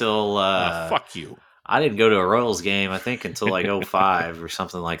go till fuck you. I didn't go to a Royals game, I think, until like 05 or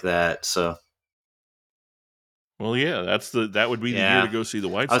something like that. So, well, yeah, that would be the year to go see the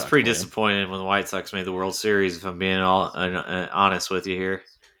White Sox. I was pretty disappointed when the White Sox made the World Series, if I'm being honest with you here.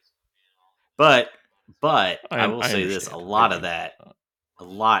 But I will say this: a lot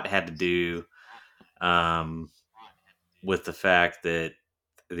had to do with the fact that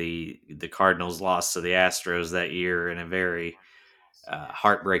the Cardinals lost to the Astros that year in a very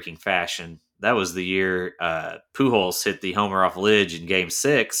heartbreaking fashion. That was the year Pujols hit the homer off Lidge in Game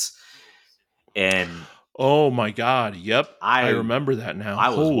 6. And oh my God, yep, I remember that now. I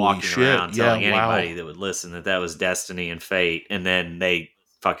was walking around telling anybody that would listen that was destiny and fate, and then they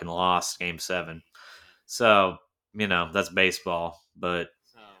fucking lost Game 7. So, that's baseball, but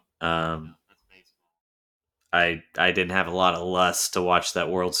I didn't have a lot of lust to watch that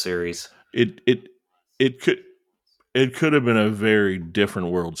World Series. It could have been a very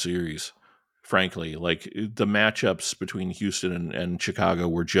different World Series, frankly. Like, the matchups between Houston and Chicago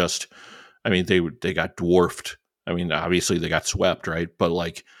were just, I mean, they got dwarfed. I mean, obviously they got swept, right? But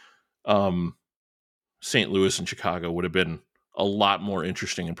like, St. Louis and Chicago would have been a lot more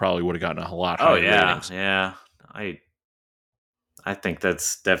interesting and probably would have gotten a lot higher ratings. Yeah. I think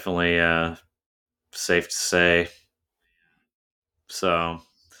that's definitely safe to say. So,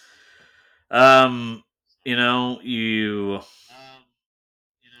 you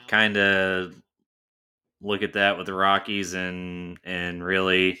kind of look at that with the Rockies and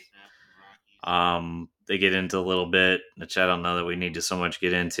really, they get into a little bit, which I don't know that we need to so much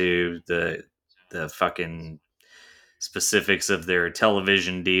get into the fucking specifics of their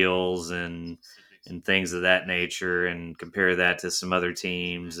television deals and things of that nature, and compare that to some other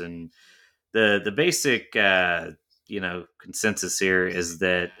teams. And the basic consensus here is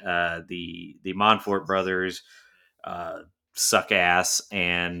that the Monfort brothers suck ass,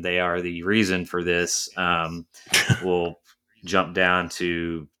 and they are the reason for this. We'll jump down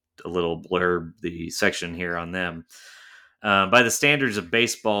to a little blurb, the section here on them. By the standards of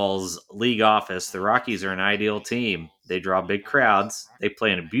baseball's league office, the Rockies are an ideal team. They draw big crowds. They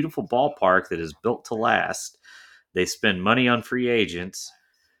play in a beautiful ballpark that is built to last. They spend money on free agents.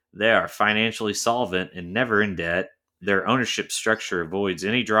 They are financially solvent and never in debt. Their ownership structure avoids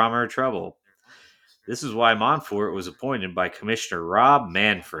any drama or trouble. This is why Monfort was appointed by Commissioner Rob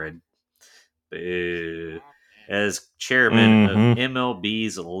Manfred as chairman of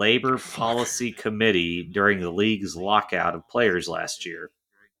MLB's Labor Policy Committee during the league's lockout of players last year.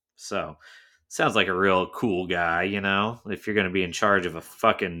 So, sounds like a real cool guy, you know? If you're going to be in charge of a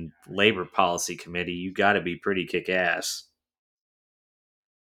fucking labor policy committee, you got to be pretty kick-ass.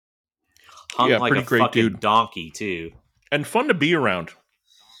 Hung like a great fucking dude. Donkey, too. And fun to be around.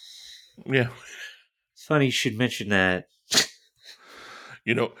 Yeah. It's funny you should mention that.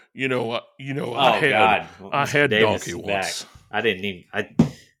 I had Davis donkey back. once. I didn't even.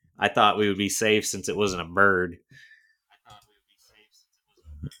 I thought we would be safe since it wasn't a bird.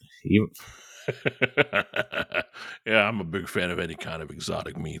 Yeah, I'm a big fan of any kind of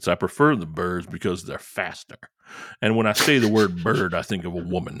exotic meats. I prefer the birds because they're faster. And when I say the word bird, I think of a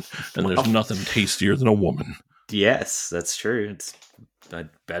woman. And there's nothing tastier than a woman. Yes, that's true. It's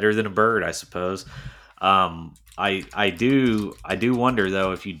better than a bird, I suppose. I do wonder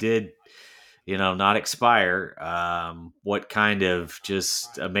though, if you did, not expire, what kind of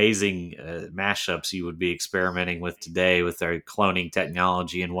just amazing mashups you would be experimenting with today with our cloning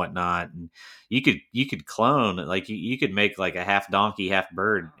technology and whatnot. And you could clone, like you could make like a half donkey, half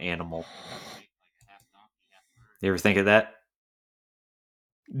bird animal. You ever think of that?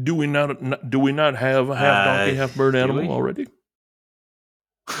 Do we not have a half donkey, half bird animal already?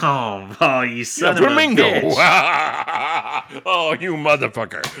 Oh, you son of a bitch. Oh, you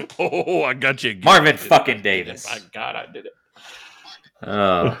motherfucker. Oh, I got you again. Marvin fucking Davis. My God, I did it.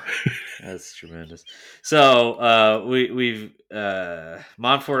 Oh, that's tremendous. So we've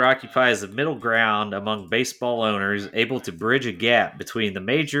Monfort occupies the middle ground among baseball owners, able to bridge a gap between the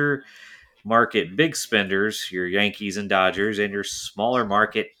major market big spenders, your Yankees and Dodgers, and your smaller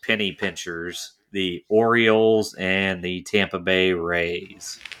market penny pinchers, the Orioles and the Tampa Bay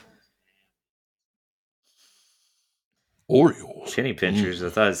Rays. Orioles? Penny pinchers? I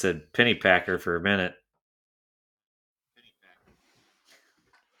thought it said penny packer for a minute.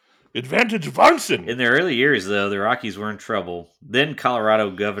 Advantage Vonson. In their early years, though, the Rockies were in trouble. Then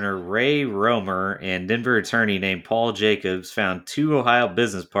Colorado Governor Ray Romer and Denver attorney named Paul Jacobs found two Ohio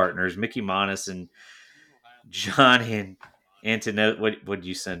business partners, Mickey Monis and John Antonelli. What did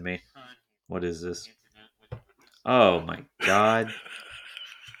you send me? What is this? Oh, my God.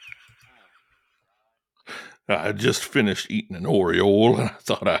 I just finished eating an Oreo, and I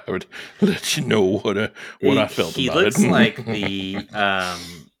thought I would let you know what I felt about it. He looks like the...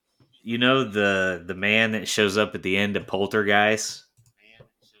 the man that shows up at the end of Poltergeist?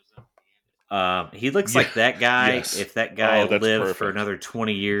 He looks like that guy. Yes. If that guy lived perfect. for another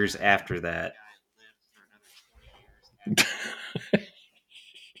 20 years after that.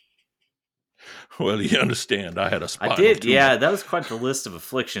 Well, you understand, I had a spinal I did, tumor. yeah. That was quite the list of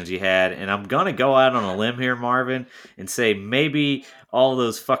afflictions you had. And I'm going to go out on a limb here, Marvin, and say maybe all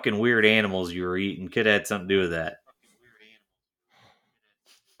those fucking weird animals you were eating could have had something to do with that.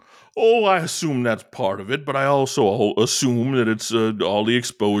 Oh, I assume that's part of it, but I also assume that it's all the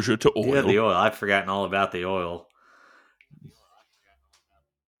exposure to oil. Yeah, the oil. I've forgotten all about the oil.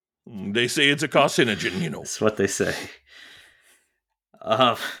 They say it's a carcinogen, That's what they say.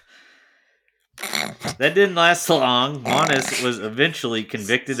 That didn't last long. Monis was eventually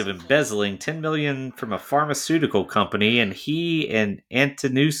convicted of embezzling $10 million from a pharmaceutical company, and he and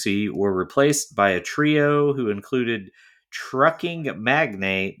Antonucci were replaced by a trio who included trucking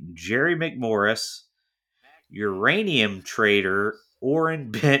magnate Jerry McMorris, uranium trader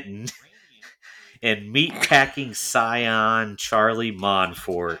Orrin Benton, and meatpacking scion Charlie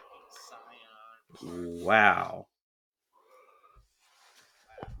Monfort. Wow.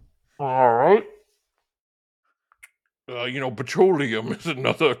 All right. Petroleum is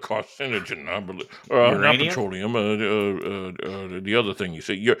another carcinogen, I believe. Not petroleum. The other thing you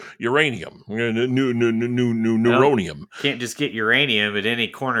say, uranium, neuronium. Can't just get uranium at any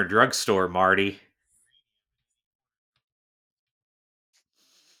corner drugstore, Marty.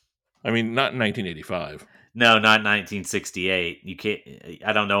 I mean, not in 1985. No, not 1968. You can't.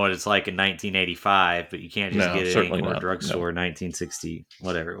 I don't know what it's like in 1985, but you can't just get it at any drugstore in 1960,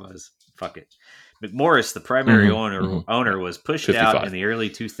 whatever it was. Fuck it. McMorris, the primary owner, was pushed 55. out in the early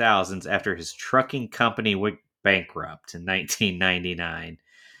 2000s after his trucking company went bankrupt in 1999.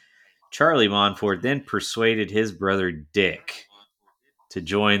 Charlie Montfort then persuaded his brother Dick to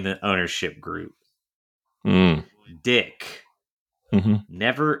join the ownership group. Dick,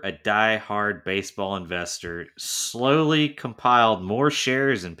 never a die-hard baseball investor, slowly compiled more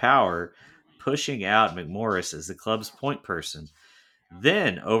shares and power, pushing out McMorris as the club's point person,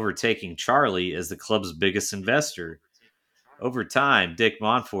 then overtaking Charlie as the club's biggest investor. Over time, Dick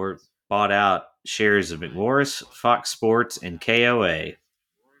Montfort bought out shares of McMorris, Fox Sports, and KOA.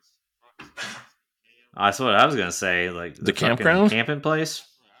 That's what I was going to say. Like the campground? Camping place?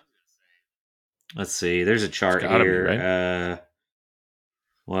 Let's see. There's a chart here. Be, right?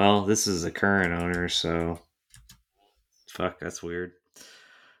 Well, this is the current owner, so fuck, that's weird.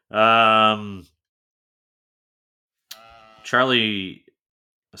 Charlie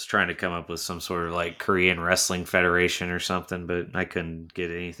was trying to come up with some sort of like Korean Wrestling Federation or something, but I couldn't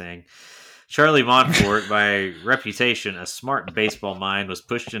get anything. Charlie Montfort, by reputation a smart baseball mind, was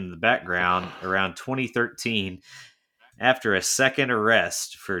pushed into the background around 2013 after a second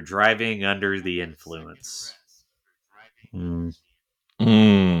arrest for driving under the influence. Yeah.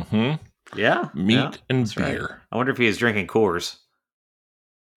 Meat and beer. Right. I wonder if he was drinking Coors.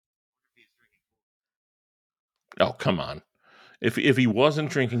 Oh, come on. If he wasn't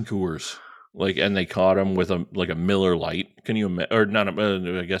drinking Coors, and they caught him with a Miller Lite, can you imagine? Or not?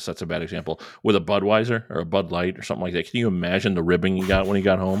 I guess that's a bad example. With a Budweiser or a Bud Light or something like that. Can you imagine the ribbing he got when he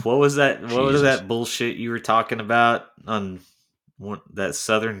got home? What was that? Jesus. What was that bullshit you were talking about on that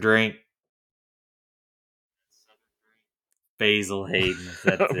Southern drink? Basil Hayden's.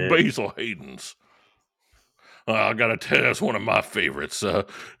 That's it. Basil Hayden's. I gotta tell you, that's one of my favorites.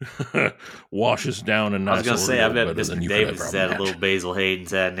 Washes down and nice. I was gonna say, I bet Mr. Davis had a little Basil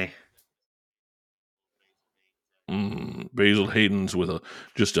Hayden's, hadn't he? Basil Hayden's with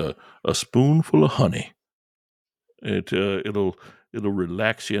just a spoonful of honey. It'll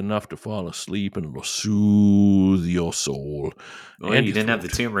relax you enough to fall asleep, and it'll soothe your soul. Well, and you didn't have the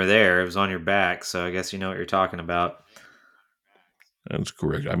tumor there; it was on your back, so I guess you know what you're talking about. That's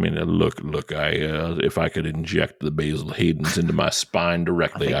correct. I mean, look. If I could inject the Basil Hayden's into my spine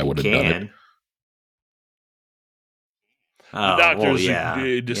directly, I would have done it. The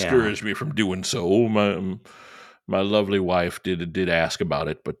doctors discouraged me from doing so. My lovely wife did ask about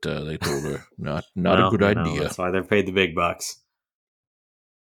it, but they told her not a good idea. That's why they're paid the big bucks.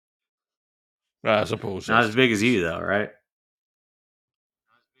 I suppose not as big as you, though, right?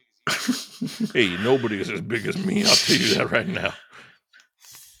 Hey, nobody is as big as me. I'll tell you that right now.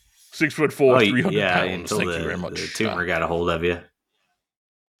 6'4", 300 pounds. Thank you very much. The tumor got a hold of you.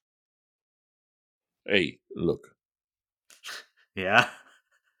 Hey, look. Yeah.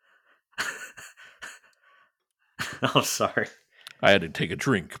 I'm sorry. I had to take a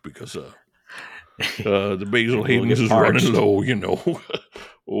drink because the Basil Hayden's is running low. You know.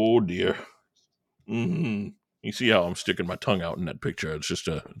 Oh dear. You see how I'm sticking my tongue out in that picture? It's just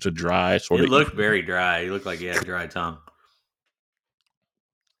it's a dry sort of. You look very dry. You look like you had a dry tongue.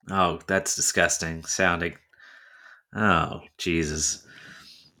 Oh, that's sounding. Oh, Jesus.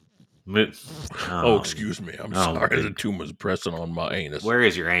 Oh, excuse me. I'm sorry. The tumor's pressing on my anus. Where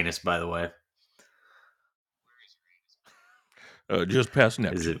is your anus, by the way? Just past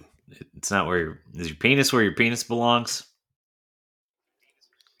Neptune. It's not where is your penis where your penis belongs?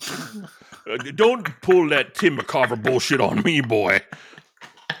 Don't pull that Tim McCarver bullshit on me, boy.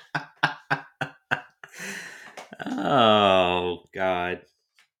 Oh, God.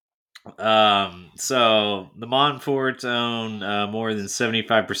 So the Montforts own more than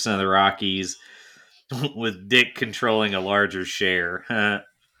 75% of the Rockies, with Dick controlling a larger share.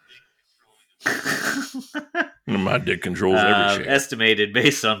 My dick controls every share. Estimated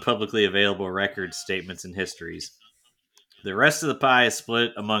based on publicly available record statements and histories. The rest of the pie is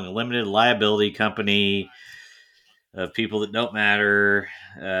split among a limited liability company of people that don't matter.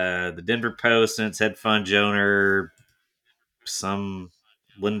 The Denver Post and its head fund owner, some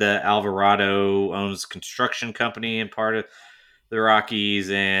Linda Alvarado, owns a construction company and part of the Rockies,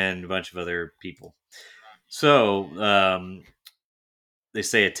 and a bunch of other people. So they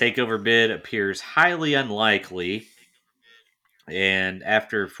say a takeover bid appears highly unlikely. And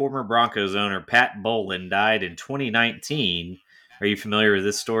after former Broncos owner Pat Bowlen died in 2019, are you familiar with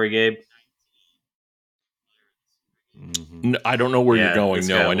this story, Gabe? No, I don't know where you're going.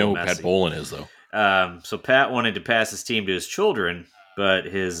 No, I know who Pat Bowlen is, though. So Pat wanted to pass his team to his children, but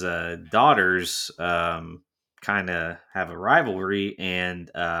his daughters kind of have a rivalry and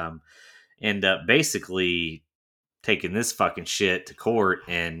end up basically taking this fucking shit to court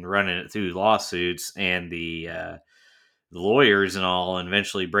and running it through lawsuits, and the lawyers and all, and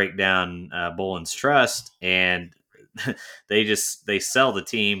eventually break down Boland's trust, and they sell the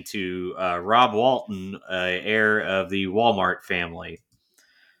team to Rob Walton, heir of the Walmart family.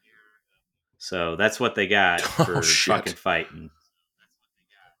 So that's what they got for fucking fighting.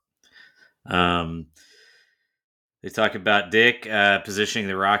 They talk about Dick positioning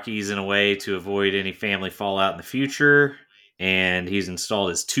the Rockies in a way to avoid any family fallout in the future, and he's installed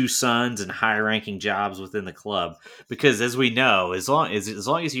his 2 sons in high-ranking jobs within the club. Because, as we know, as long as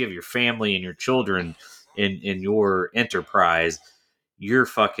you have your family and your children in your enterprise, you're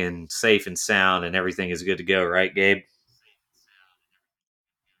fucking safe and sound, and everything is good to go, right, Gabe?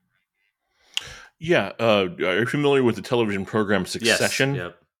 Yeah. Are you familiar with the television program Succession? Yes.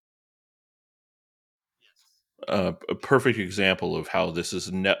 Yep. A perfect example of how this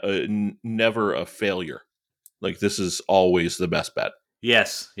is never a failure. Like, this is always the best bet.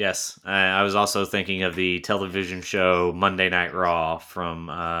 Yes. I was also thinking of the television show Monday Night Raw from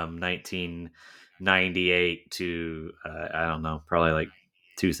 1998 to, I don't know, probably like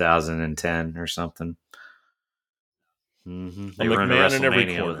 2010 or something. Mm-hmm. They run to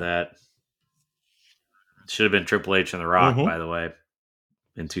WrestleMania with that. Should have been Triple H and The Rock, by the way,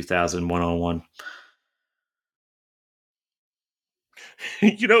 in 2001.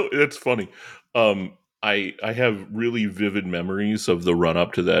 You know, it's funny. I have really vivid memories of the run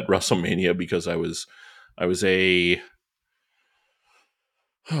up to that WrestleMania because I was a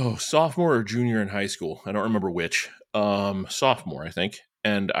sophomore or junior in high school. I don't remember which. Sophomore, I think.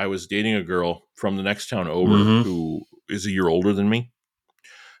 And I was dating a girl from the next town over who is a year older than me.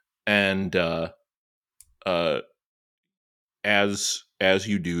 And as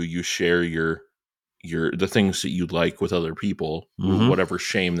you do, you share the things that you like with other people, whatever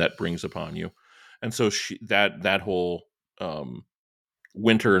shame that brings upon you. And so that whole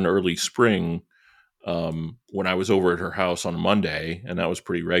winter and early spring, when I was over at her house on a Monday, and that was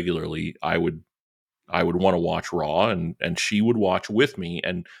pretty regularly, I would want to watch Raw, and she would watch with me,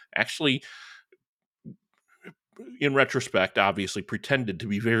 and actually, in retrospect, obviously pretended to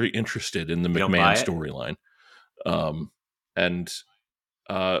be very interested in the McMahon storyline. And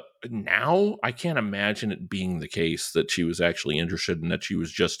now I can't imagine it being the case that she was actually interested, and that she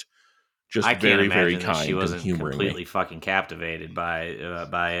was just very, very kind. She wasn't and humoring completely me. fucking captivated by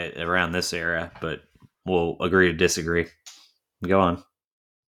it around this era, but we'll agree to disagree. Go on.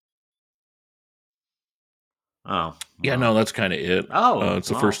 Oh. Yeah, no, that's kind of it. Oh. It's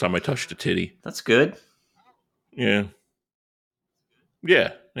the first time I touched a titty. That's good. Yeah.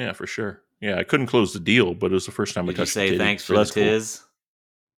 Yeah, for sure. Yeah, I couldn't close the deal, but it was the first time I touched a titty. Did you say thanks for the tiz?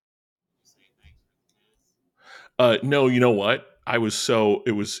 Cool. No, you know what? I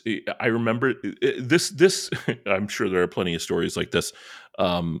remember this. I'm sure there are plenty of stories like this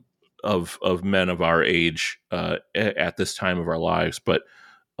of men of our age at this time of our lives, but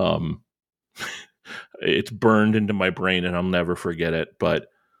it's burned into my brain and I'll never forget it. But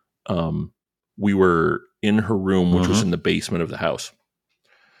we were in her room, which was in the basement of the house,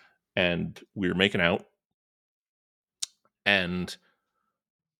 and we were making out, and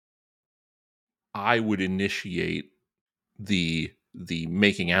I would initiate the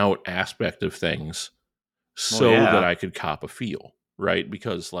making out aspect of things that I could cop a feel, right?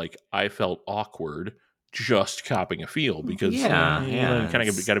 Because like I felt awkward just copping a feel because you kind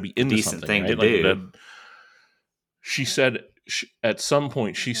of got to be into decent something, thing right? to do. She said at some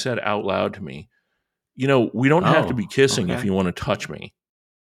point, she said out loud to me, "You know, we don't have to be kissing if you want to touch me."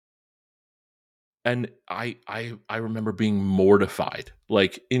 And I remember being mortified,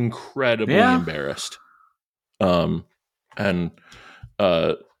 like incredibly embarrassed. And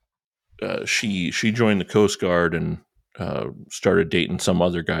she joined the Coast Guard and started dating some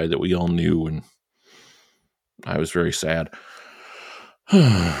other guy that we all knew, and I was very sad.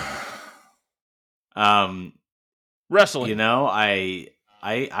 Wrestling, you know, I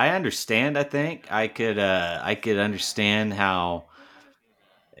understand. I think I could understand how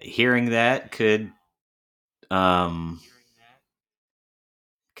hearing that could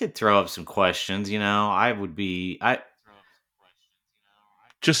throw up some questions. You know,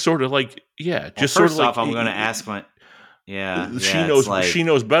 just sort of like, just first sort of off, I'm going to ask my, she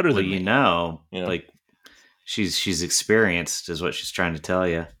knows better than me. You know, like she's experienced is what she's trying to tell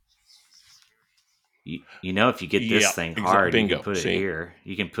you. You know, if you get this thing hard, you can put it here.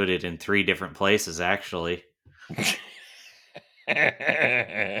 You can put it in 3 different places, actually.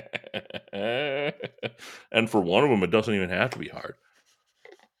 And for one of them, it doesn't even have to be hard.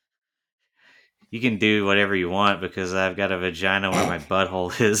 you can do whatever you want because I've got a vagina where my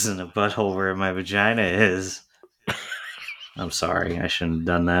butthole is and a butthole where my vagina is. I'm sorry, I shouldn't have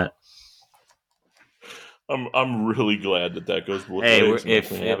done that. I'm really glad that goes both hey, ways.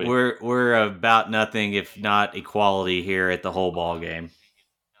 We're about nothing if not equality here at the whole ball game.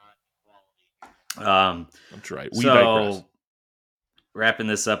 That's right. We so digress. Wrapping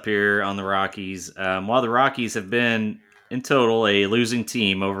this up here on the Rockies. While the Rockies have been in total a losing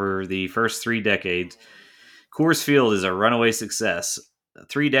team over the first 3 decades, Coors Field is a runaway success.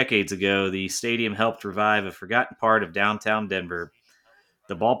 3 decades ago, the stadium helped revive a forgotten part of downtown Denver.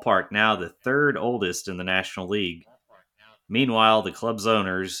 The ballpark, now the 3rd oldest in the National League. Meanwhile, the club's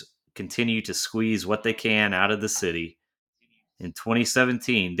owners continue to squeeze what they can out of the city. In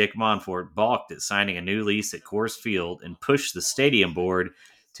 2017, Dick Monfort balked at signing a new lease at Coors Field and pushed the stadium board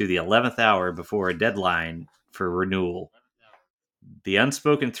to the 11th hour before a deadline for renewal. The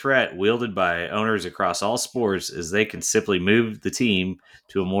unspoken threat wielded by owners across all sports is they can simply move the team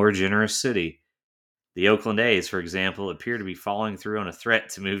to a more generous city. The Oakland A's, for example, appear to be following through on a threat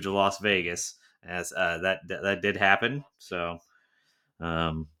to move to Las Vegas, as that did happen. So,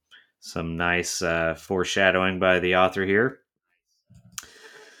 some nice foreshadowing by the author here.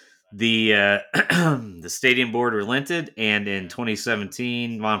 The the stadium board relented, and in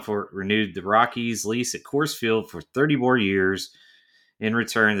 2017, Monfort renewed the Rockies' lease at Coors Field for 30 more years. In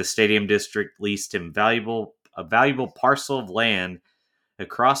return, the stadium district leased him a valuable parcel of land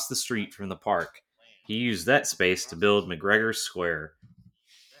across the street from the park. He used that space to build McGregor Square.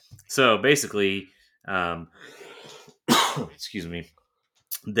 So basically, excuse me,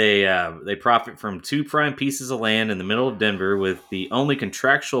 they profit from 2 prime pieces of land in the middle of Denver with the only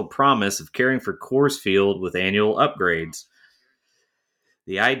contractual promise of caring for Coors Field with annual upgrades.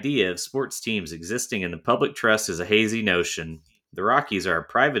 The idea of sports teams existing in the public trust is a hazy notion. The Rockies are a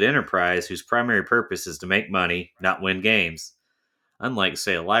private enterprise whose primary purpose is to make money, not win games. Unlike,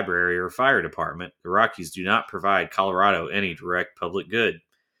 say, a library or a fire department, the Rockies do not provide Colorado any direct public good.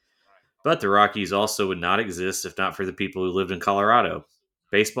 But the Rockies also would not exist if not for the people who lived in Colorado.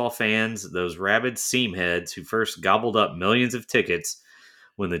 Baseball fans, those rabid seamheads who first gobbled up millions of tickets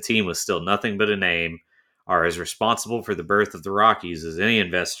when the team was still nothing but a name, are as responsible for the birth of the Rockies as any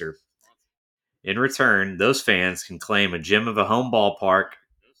investor. In return, those fans can claim a gem of a home ballpark,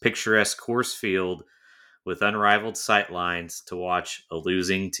 picturesque Coors Field, with unrivaled sightlines to watch a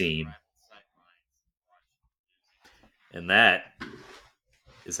losing team. And that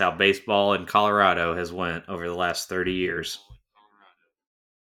is how baseball in Colorado has went over the last 30 years.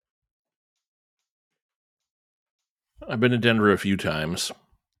 I've been to Denver a few times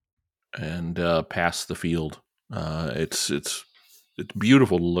and past the field. It's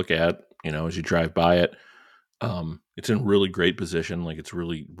beautiful to look at, as you drive by it. It's in really great position. Like it's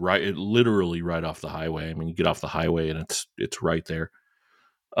really literally right off the highway. I mean, you get off the highway and it's right there.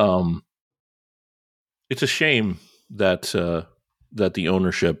 It's a shame that the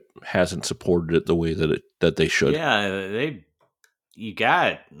ownership hasn't supported it the way that they should. Yeah,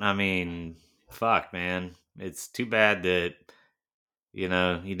 I mean, fuck, man. It's too bad that, you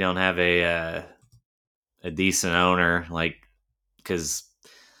don't have a decent owner, because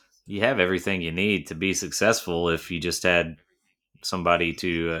you have everything you need to be successful if you just had somebody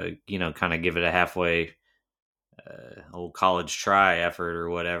to, kind of give it a halfway old college try effort or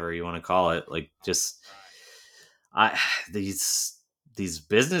whatever you want to call it. These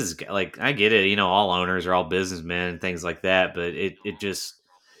business, I get it, all owners are all businessmen and things like that, but it just,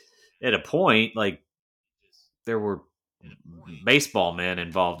 at a point, there were baseball men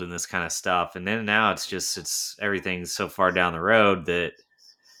involved in this kind of stuff, and then now it's everything's so far down the road that,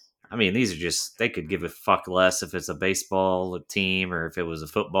 I mean, these are just, they could give a fuck less if it's a baseball team or if it was a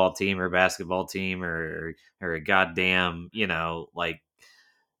football team or a basketball team or a goddamn,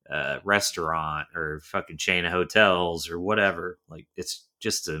 restaurant or fucking chain of hotels or whatever. It's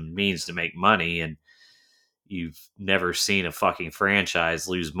just a means to make money, and you've never seen a fucking franchise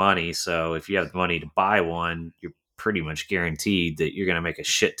lose money. So if you have the money to buy one, you're pretty much guaranteed that you're going to make a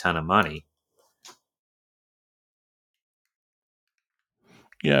shit ton of money.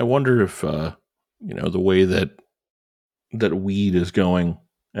 Yeah, I wonder if the way that weed is going,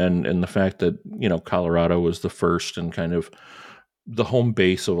 and the fact that Colorado was the first and kind of the home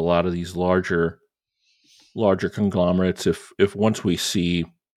base of a lot of these larger conglomerates. If once we see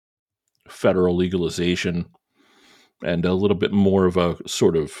federal legalization and a little bit more of a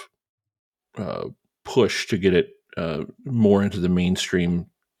sort of push to get it more into the mainstream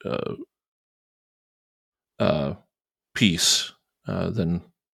piece, then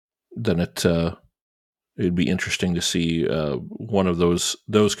it'd be interesting to see one of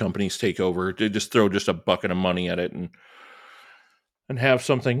those companies take over, to just throw just a bucket of money at it and have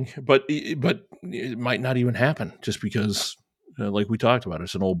something. But it might not even happen, just because, like we talked about,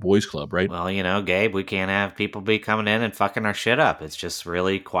 it's an old boys club, right? Well, Gabe, we can't have people be coming in and fucking our shit up. It's just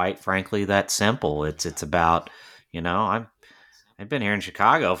really, quite frankly, that simple. It's about, I've been here in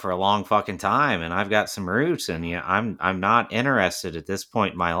Chicago for a long fucking time, and I've got some roots, and I'm not interested at this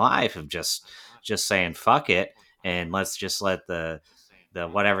point in my life of just saying fuck it, and let's just let the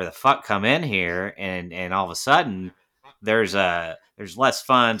whatever the fuck come in here, and all of a sudden there's less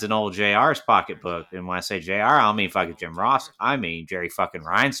funds in old JR's pocketbook. And when I say JR, I don't mean fucking Jim Ross. I mean Jerry fucking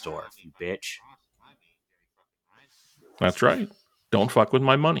Reinsdorf, you bitch. That's right. Don't fuck with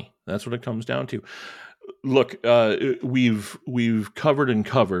my money. That's what it comes down to. Look, we've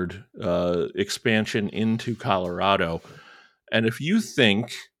covered expansion into Colorado, and if you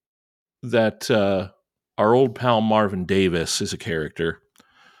think that our old pal Marvin Davis is a character,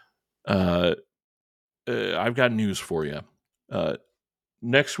 I've got news for you.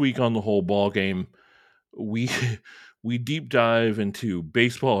 Next week on the whole ball game, we deep dive into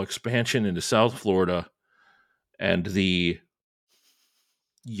baseball expansion into South Florida and the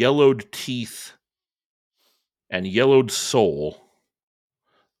yellowed teeth and yellowed soul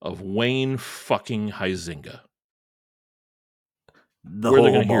of Wayne fucking Huizinga. The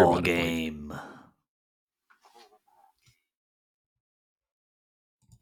whole ball game.